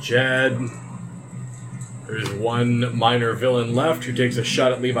back to Jed. There's one minor villain left who takes a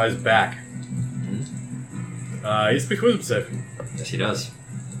shot at Levi's back. He has to make a wisdom save. Yes, he does.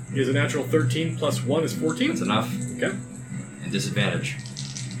 He has a natural 13 plus 1 is 14. That's enough. Okay. And disadvantage.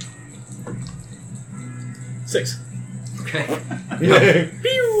 6. Okay.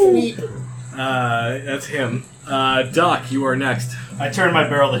 That's him. Doc, you are next. I turn my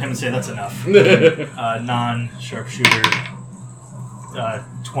barrel to him and say, that's enough. Non-sharpshooter.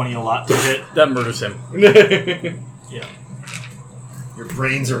 20 a lot to hit. That murders him. Yeah. Your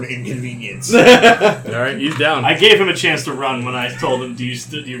brains are an inconvenience. Alright, he's down. I gave him a chance to run when I told him, do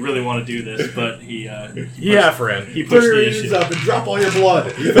you really want to do this? But he half ran. he Put pushed your the hands issue. up and drop all your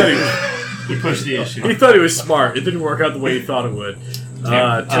blood. He pushed the issue. He thought he was smart. It didn't work out the way he thought it would.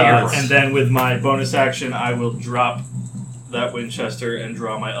 Temperance. And then with my bonus action, I will drop that Winchester and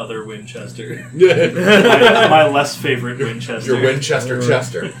draw my other Winchester. my less favorite Winchester. Your Winchester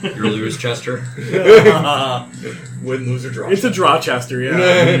Chester. Your lose Chester. Win, lose, or draw. It's a draw chester, yeah.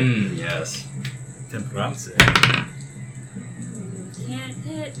 Yes. Temperance. Can't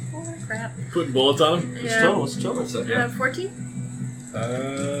hit. Oh, crap. Putting bullets on him. What's total? What's total? So, yeah. 14?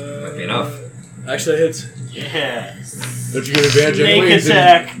 Might be enough. Actually, it hits. Yes. Don't you get advantage Snake anyway?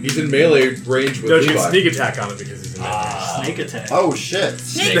 attack. He's in melee range with Don't you Levi. can sneak attack on it because he's in melee. Snake attack. Oh shit.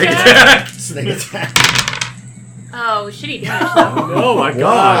 Snake Sneak attack. attack. Snake attack. Oh, shitty damage though. Oh my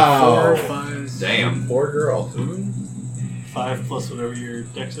god. Wow. 4, 5. Damn. Poor girl. 5 plus whatever your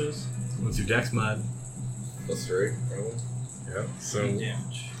dex is. What's your dex mod? Plus 3, probably. Yeah. So 8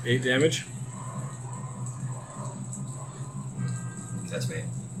 damage. 8 damage. That's me.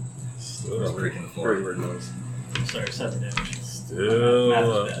 Still Just up. breaking the floor. Very weird noise. Sorry, 7 damage. Still Math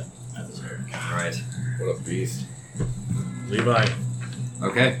up. is bad. Math is hard. Right. What a beast. Levi.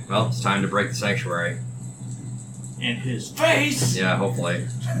 Okay, well, it's time to break the sanctuary. In his face! Yeah, hopefully.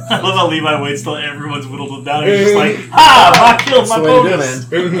 I love how Levi waits till everyone's whittled him down. He's just like, ha! I killed That's my the way to do it,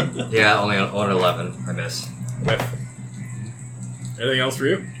 bonus! man. Yeah, only on 11. I miss. Whiff. Anything else for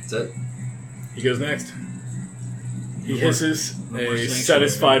you? That's it. He goes next. He hisses more a sanctuary.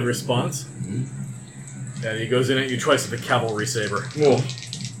 satisfied response. And he goes in at you twice with a cavalry saber. Whoa. You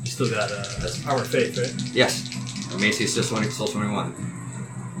still got Armor Faith, right? Yes. Macy's still 21.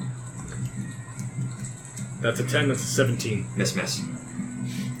 That's a 10, that's a 17. Miss.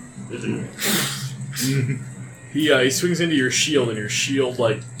 He swings into your shield, and your shield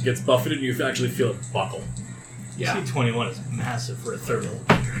like gets buffeted, and you actually feel it buckle. Yeah. C21 is massive for a third level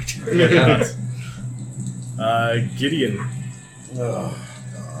character. Yeah. Gideon. Oh,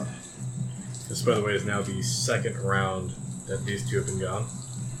 This, by the way, is now the second round that these two have been gone.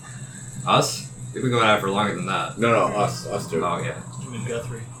 Us? We've been going out for longer than that. No, us two. Oh, yeah. Jimmy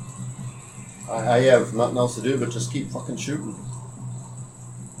Guthrie. I have nothing else to do but just keep fucking shooting.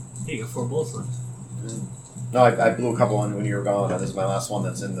 Hey, you got 4 bullets left. No, I blew a couple on when you were gone. This is my last one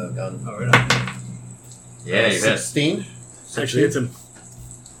that's in the gun. Oh, right on. Yeah, you hit. 16? Actually, hits him.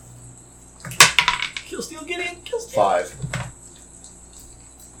 Kill Steel, get in! Kill Steel! 5.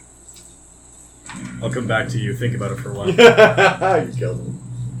 I'll come back to you. Think about it for a while. You killed him.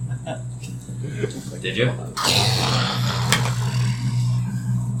 Did you?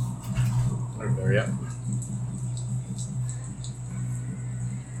 Right there, yeah.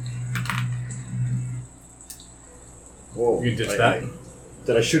 Whoa. You can ditch that.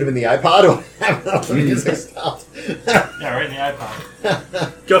 Did I shoot him in the iPod? Or the music stopped. Yeah, right in the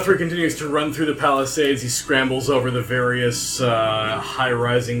iPod. Guthrie continues to run through the palisades. He scrambles over the various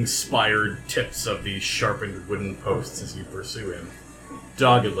high-rising spired tips of these sharpened wooden posts as you pursue him,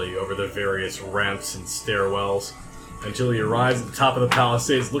 doggedly over the various ramps and stairwells, until he arrives at the top of the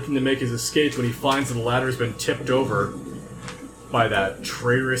palisades looking to make his escape when he finds that the ladder has been tipped over by that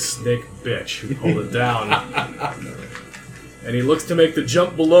traitorous snake bitch who pulled it down. And he looks to make the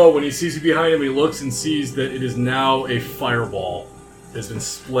jump below. When he sees you behind him, he looks and sees that it is now a fireball that has been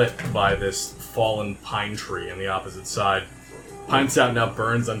split by this fallen pine tree on the opposite side. Pine sap now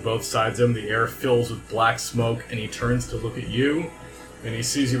burns on both sides of him. The air fills with black smoke, and he turns to look at you, and he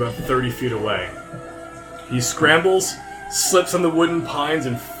sees you about 30 feet away. He scrambles, slips on the wooden pines,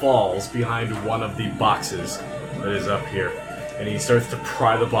 and falls behind one of the boxes that is up here. And he starts to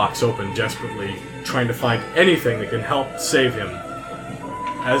pry the box open desperately, trying to find anything that can help save him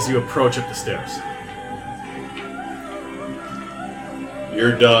as you approach up the stairs.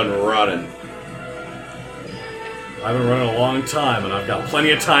 You're done running. I've been running a long time, and I've got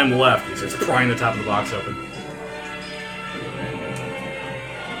plenty of time left. He starts prying the top of the box open.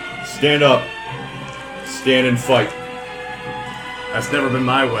 Stand up. Stand and fight. That's never been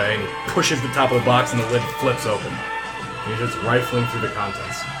my way, and he pushes the top of the box, and the lid flips open. And he's just rifling through the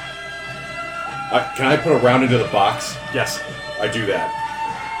contents. Can I put a round into the box? Yes. I do that.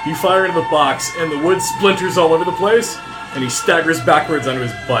 You fire into the box, and the wood splinters all over the place, and he staggers backwards onto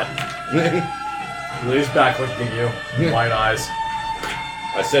his butt. He lays back looking at you, wide eyes.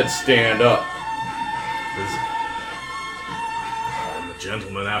 I said stand up. I'm a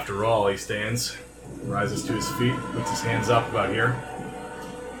gentleman after all, he stands. Rises to his feet, puts his hands up about here.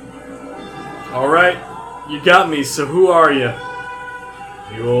 Alright, you got me, so who are you?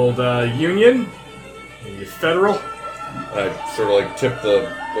 You old Union? Are you Federal? I sort of like tip the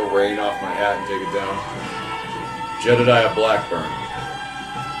rein off my hat and take it down. Jedediah Blackburn.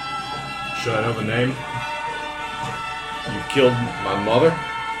 Should I know the name? You killed my mother,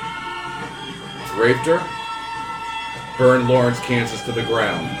 raped her, burned Lawrence, Kansas to the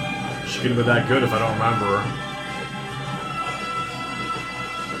ground. She could have been that good if I don't remember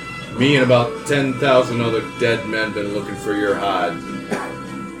her. Me and about 10,000 other dead men been looking for your hide.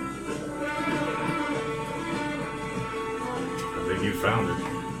 I think you found it.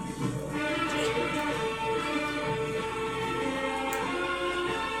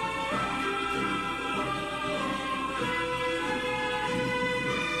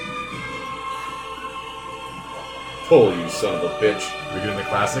 Pull, you son of a bitch. We doing the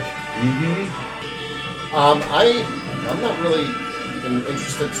classic? Mm-hmm. I'm not really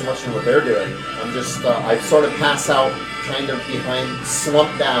interested so much in what they're doing. I'm just, I sort of pass out, kind of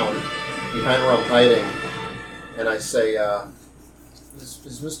slump down behind where I'm hiding, and I say,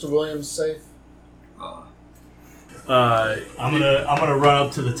 is Mr. Williams safe? I'm gonna run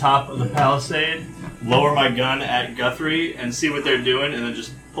up to the top of the palisade, lower my gun at Guthrie, and see what they're doing, and then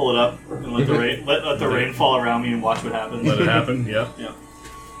just pull it up and let the rain let the rain fall around me and watch what happens. Let it happen, yeah. Yeah.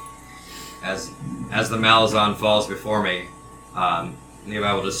 As the Malazan falls before me,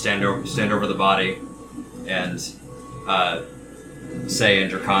 Levi will just stand over the body and say in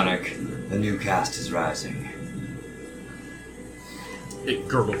Draconic, "The new cast is rising." It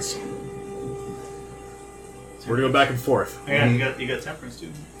gurgles. So we're going back and forth. And you got temperance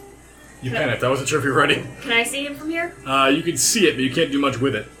too. You panicked. I wasn't sure if you were ready. Can I see him from here? You can see it, but you can't do much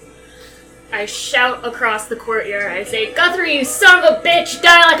with it. I shout across the courtyard. I say, Guthrie, you son of a bitch,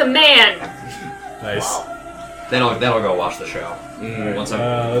 die like a man! Nice. That'll go watch the show. Once I'm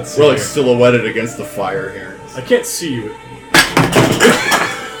Let's see We're like here. silhouetted against the fire here. I can't see you.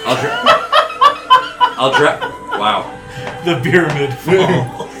 Wow. The pyramid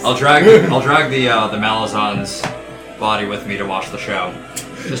fall. I'll drag the Malazan's body with me to watch the show,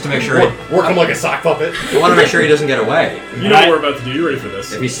 just to make sure. Work him like a sock puppet. I want to make sure he doesn't get away You know what we're about to do. You ready for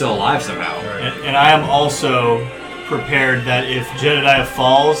this? if he's still alive somehow. And I am also prepared that if Jedediah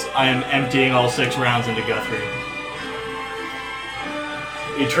falls, I am emptying all 6 rounds into Guthrie.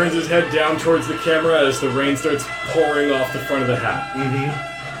 He turns his head down towards the camera as the rain starts pouring off the front of the hat.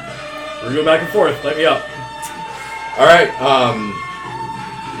 Mm-hmm. We're going back and forth. Light me up. All right.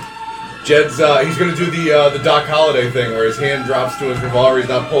 Jed's he's gonna do the Doc Holliday thing where his hand drops to his revolver. He's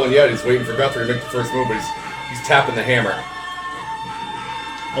not pulling yet. He's waiting for Guthrie to make the first move, but he's tapping the hammer.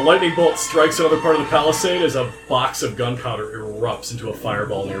 A lightning bolt strikes another part of the palisade as a box of gunpowder erupts into a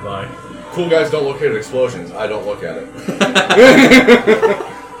fireball nearby. Cool guys don't look at explosions. I don't look at it.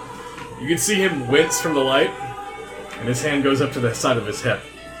 You can see him wince from the light, and his hand goes up to the side of his hip.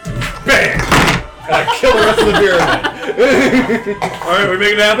 Bam! and I kill the rest of the pyramid. Alright, we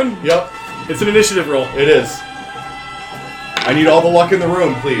make it happen? Yep, It's an initiative roll. it is. I need all the luck in the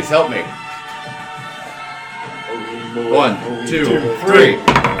room, please. Help me. 1, 2, 3.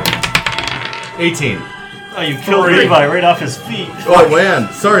 18. Oh, you killed 3. Levi right off his feet. Oh,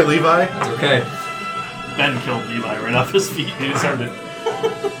 man. Sorry, Levi. It's okay. Ben killed Levi right off his feet. He deserved it.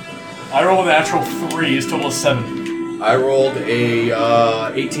 I rolled a natural 3, his total is 7. I rolled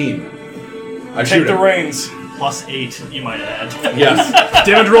a 18. I Take shoot the him. reins. Plus 8, you might add. Yes.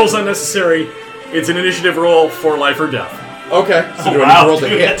 Damage roll is unnecessary. It's an initiative roll for life or death. Okay. So Oh, do I need wow, to roll to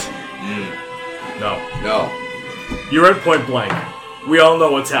dude. hit? No. No. You're at point blank. We all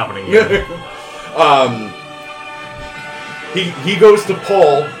know what's happening here. He goes to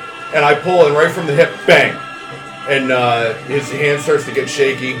pull, and I pull, and right from the hip, bang, and his hand starts to get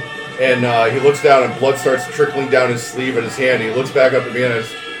shaky, and he looks down, and blood starts trickling down his sleeve and his hand. And he looks back up at me, and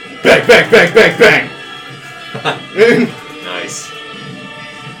it's bang, bang, bang, bang, bang. Nice.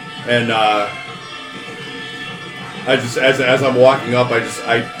 And I just, as I'm walking up,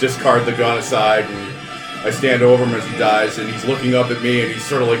 I discard the gun aside, and I stand over him as he dies, and he's looking up at me, and he's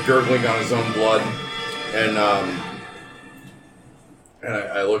sort of like gurgling on his own blood, and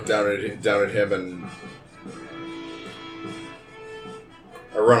I look down at him, and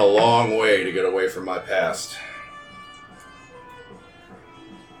I run a long way to get away from my past.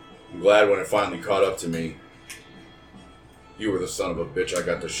 I'm glad when it finally caught up to me. You were the son of a bitch I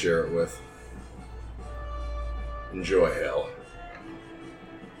got to share it with. Enjoy hell.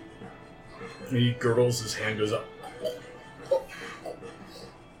 He gurgles, his hand goes up.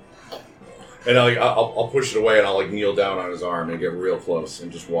 And I'll push it away, and I'll kneel down on his arm and get real close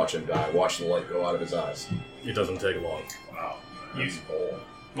and just watch him die. Watch the light go out of his eyes. It doesn't take long. Wow.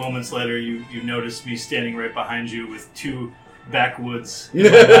 Moments later, you notice me standing right behind you with 2 backwoods in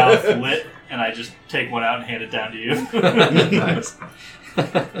my mouth lit, and I just take one out and hand it down to you. Nice.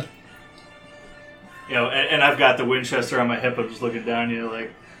 You know, and I've got the Winchester on my hip. I'm just looking down at you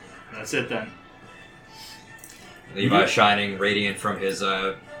like, that's it then. Levi shining radiant from his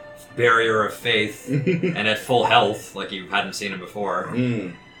barrier of faith and at full health, like you hadn't seen him before.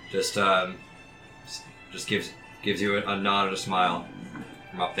 Just gives you a nod and a smile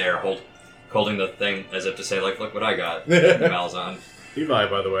from up there, holding the thing as if to say, like, look what I got. Malzahn. Levi,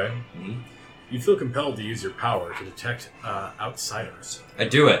 by the way, Mhm. you feel compelled to use your power to detect outsiders. I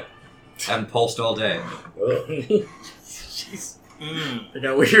do it. Haven't pulsed all day. Jeez. It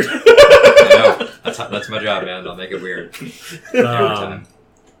got weird. I know. That's my job, man. I'll make it weird. Every time.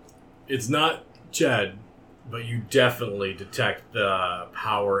 It's not Jed, but you definitely detect the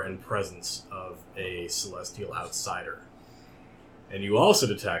power and presence of a celestial outsider. And you also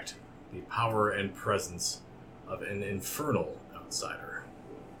detect the power and presence of an infernal outsider.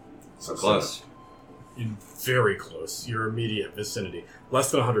 So close. Very close. Your immediate vicinity.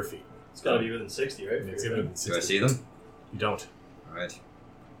 Less than 100 feet. It's got to be within 60, right? It's even within Do 60. I see them? You don't. Alright.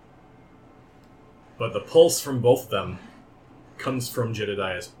 But the pulse from both of them comes from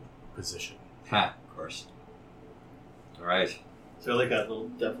Jedediah's position. Ha, of course. Alright. Is there like a little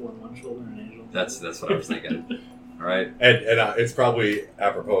devil on one shoulder and an angel? That's what I was thinking. Alright. And it's probably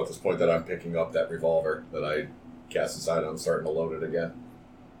apropos at this point that I'm picking up that revolver that I cast aside and I'm starting to load it again.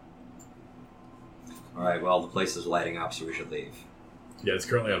 Alright, well, the place is lighting up, so we should leave. Yeah, it's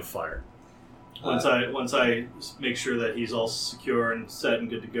currently on fire. Once I make sure that he's all secure and set and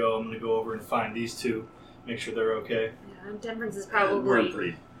good to go, I'm going to go over and find these 2, make sure they're okay. Yeah, and Temperance is We're probably...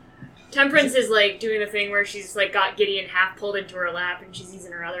 pretty. Temperance is like doing the thing where she's like got Gideon half pulled into her lap and she's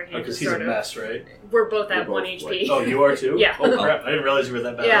using her other hand to Because he's a sort of... mess, right? We're both at We're 1 both, HP. Oh, you are too? Yeah. Oh, crap. I didn't realize you were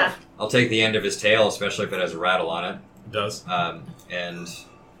that bad Yeah. off. I'll take the end of his tail, especially if it has a rattle on it. It does. And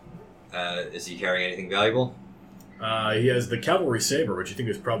is he carrying anything valuable? He has the cavalry saber, which you think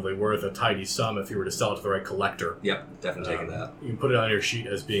is probably worth a tidy sum if you were to sell it to the right collector. Yep, definitely taking that. You can put it on your sheet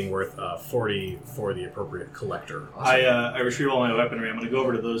as being worth 40 for the appropriate collector. I retrieve all my weaponry. I'm going to go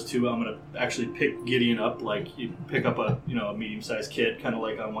over to those 2. I'm going to actually pick Gideon up, like you pick up a medium-sized kid, kind of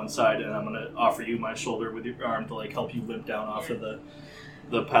like on one side, and I'm going to offer you my shoulder with your arm to like help you limp down off of the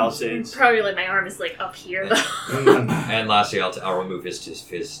palisades. Probably like my arm is like up here though. And lastly, I'll remove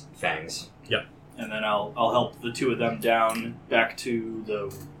his fangs. And then I'll help the 2 of them down back to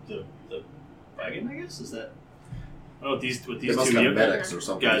the wagon, I guess? Is that... I don't know what these They must 2 have you medics or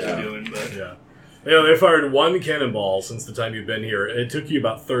something. guys yeah. are doing, but... Yeah. You know, they fired 1 cannonball since the time you've been here. It took you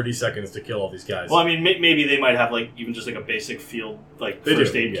about 30 seconds to kill all these guys. Well, I mean, maybe they might have like even just like a basic field like They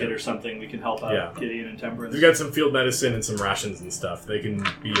first do, aid yeah. kit or something. We can help out Yeah. Gideon and Temperance. We've got some field medicine and some rations and stuff. They can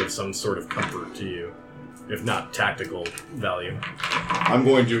be of some sort of comfort to you if not tactical value. I'm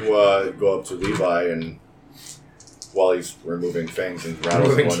going to go up to Levi and while he's removing fangs and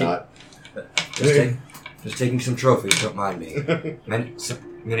rattles and whatnot. Just taking some trophies, don't mind me.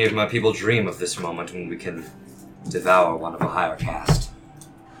 Many of my people dream of this moment when we can devour one of a higher caste.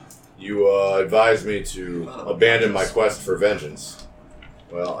 You advised me to abandon my quest for vengeance.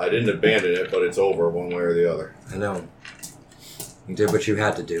 Well, I didn't abandon it, but it's over one way or the other. I know. You did what you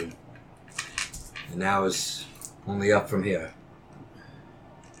had to do. And now it's only up from here.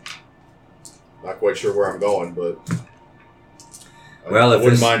 Not quite sure where I'm going, but Well, I if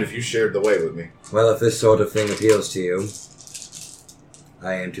wouldn't this- mind if you shared the way with me. Well, if this sort of thing appeals to you,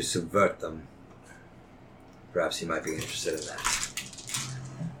 I aim to subvert them. Perhaps you might be interested in that.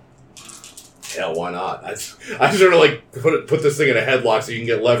 Hell, why not? I sort of like put this thing in a headlock so you can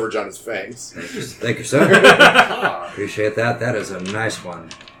get leverage on his fangs. Thank you, sir. Appreciate that. That is a nice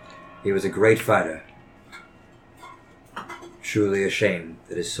one. He was a great fighter. Truly a shame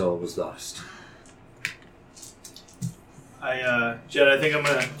that his soul was lost. Jed, I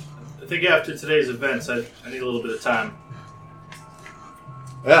think after today's events, I need a little bit of time.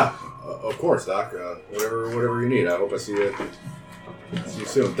 Yeah, of course, Doc. Whatever you need. I hope I see you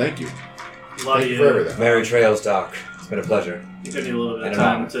soon. Thank you. A lot Thank of you for everything. Merry trails, Doc. It's been a pleasure. I think I need a little bit And of an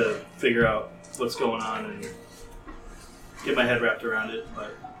time honor. to figure out what's going on and get my head wrapped around it,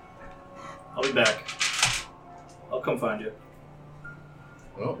 but I'll be back. I'll come find you.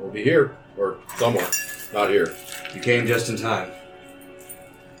 Well, we'll be here. Or somewhere. Not here. You came just in time.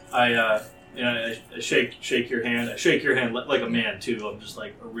 I shake your hand. I shake your hand like a man too. I'm just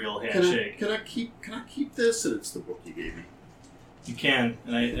like a real handshake. Can I keep this? And it's the book you gave me. You can,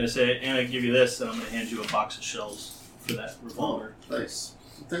 and I say, and I give you this, and I'm going to hand you a box of shells for that revolver. Nice.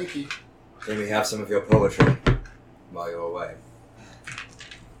 Thank you. Let me have some of your poetry while you're away.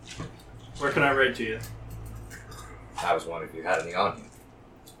 Where can I write to you? I was wondering if you had any on you.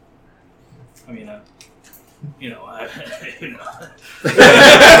 I mean, I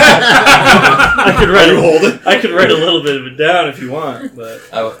could write. hold it. I could write a little bit of it down if you want, but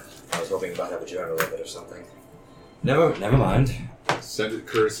I was hoping about have a journal of it or something. Never mind. Send it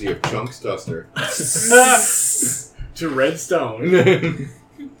courtesy of Chunks Duster. To Redstone.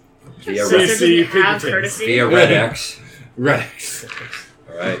 Via Sister CC didn't have Pinkertons. courtesy. Via Red X. Rex.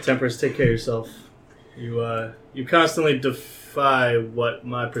 Alright. Tempers, take care of yourself. You constantly defy what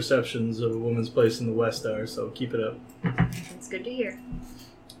my perceptions of a woman's place in the West are, so keep it up. It's good to hear.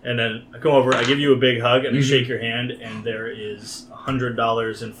 And then I come over, I give you a big hug, and I shake your hand, and there is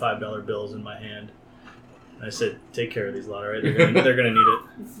 $100 and $5 bills in my hand. And I said, "Take care of these lot, all right? They're gonna need it."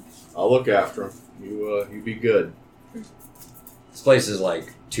 I'll look after him. You be good. This place is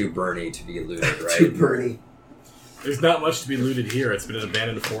like too burny to be looted, right? Too Bernie. There's not much to be looted here. It's been an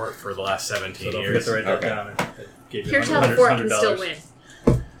abandoned fort for the last So 17 don't forget years. to write that Okay. down. I gave you Here's how the fort can still win.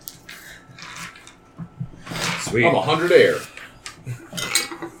 Sweet. I'm 100 air.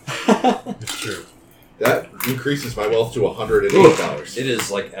 It's true. That increases my wealth to $108. It is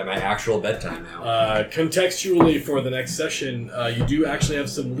like at my actual bedtime now. Contextually, for the next session, you do actually have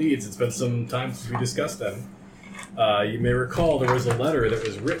some leads. It's been some time since we discussed them. You may recall there was a letter that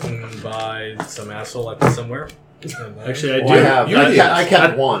was written by some asshole like somewhere. Actually, I do. I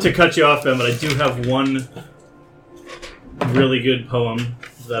kept one. To cut you off, Ben, but I do have one really good poem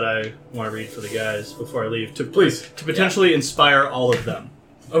that I want to read for the guys before I leave. To potentially inspire all of them.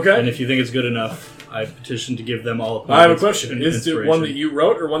 Okay. And if you think it's good enough, I petition to give them all a poem. I have a question. Is it inspiration. one that you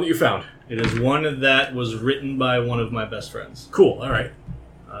wrote or one that you found? It is one that was written by one of my best friends. Cool. All right.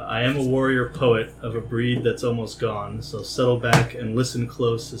 I am a warrior poet of a breed that's almost gone, so settle back and listen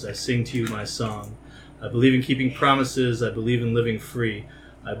close as I sing to you my song. I believe in keeping promises, I believe in living free.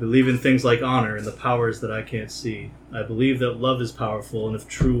 I believe in things like honor and the powers that I can't see. I believe that love is powerful and if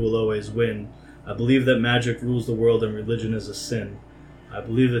true will always win. I believe that magic rules the world and religion is a sin. I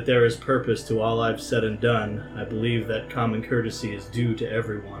believe that there is purpose to all I've said and done. I believe that common courtesy is due to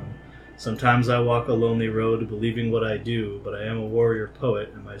everyone. Sometimes I walk a lonely road, believing what I do, but I am a warrior poet,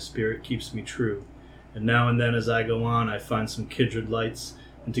 and my spirit keeps me true. And now and then as I go on, I find some kindred lights,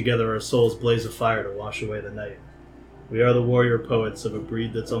 and together our souls blaze a fire to wash away the night. We are the warrior poets of a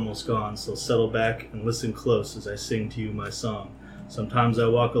breed that's almost gone, so settle back and listen close as I sing to you my song. Sometimes I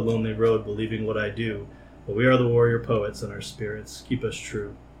walk a lonely road, believing what I do, but we are the warrior poets, and our spirits keep us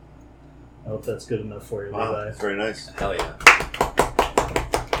true. I hope that's good enough for you, Wow, Levi. that's very nice. Hell yeah.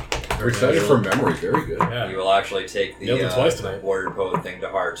 Recited from memory. Very good. Yeah. You will actually take the Nailed it twice tonight. warrior poet thing to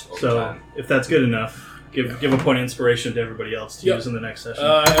heart over So, time. if that's good enough, give a point of inspiration to everybody else to Yep. use in the next session.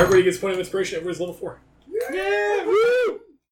 Everybody gets point of inspiration. Everybody's level 4. Yeah! Woo!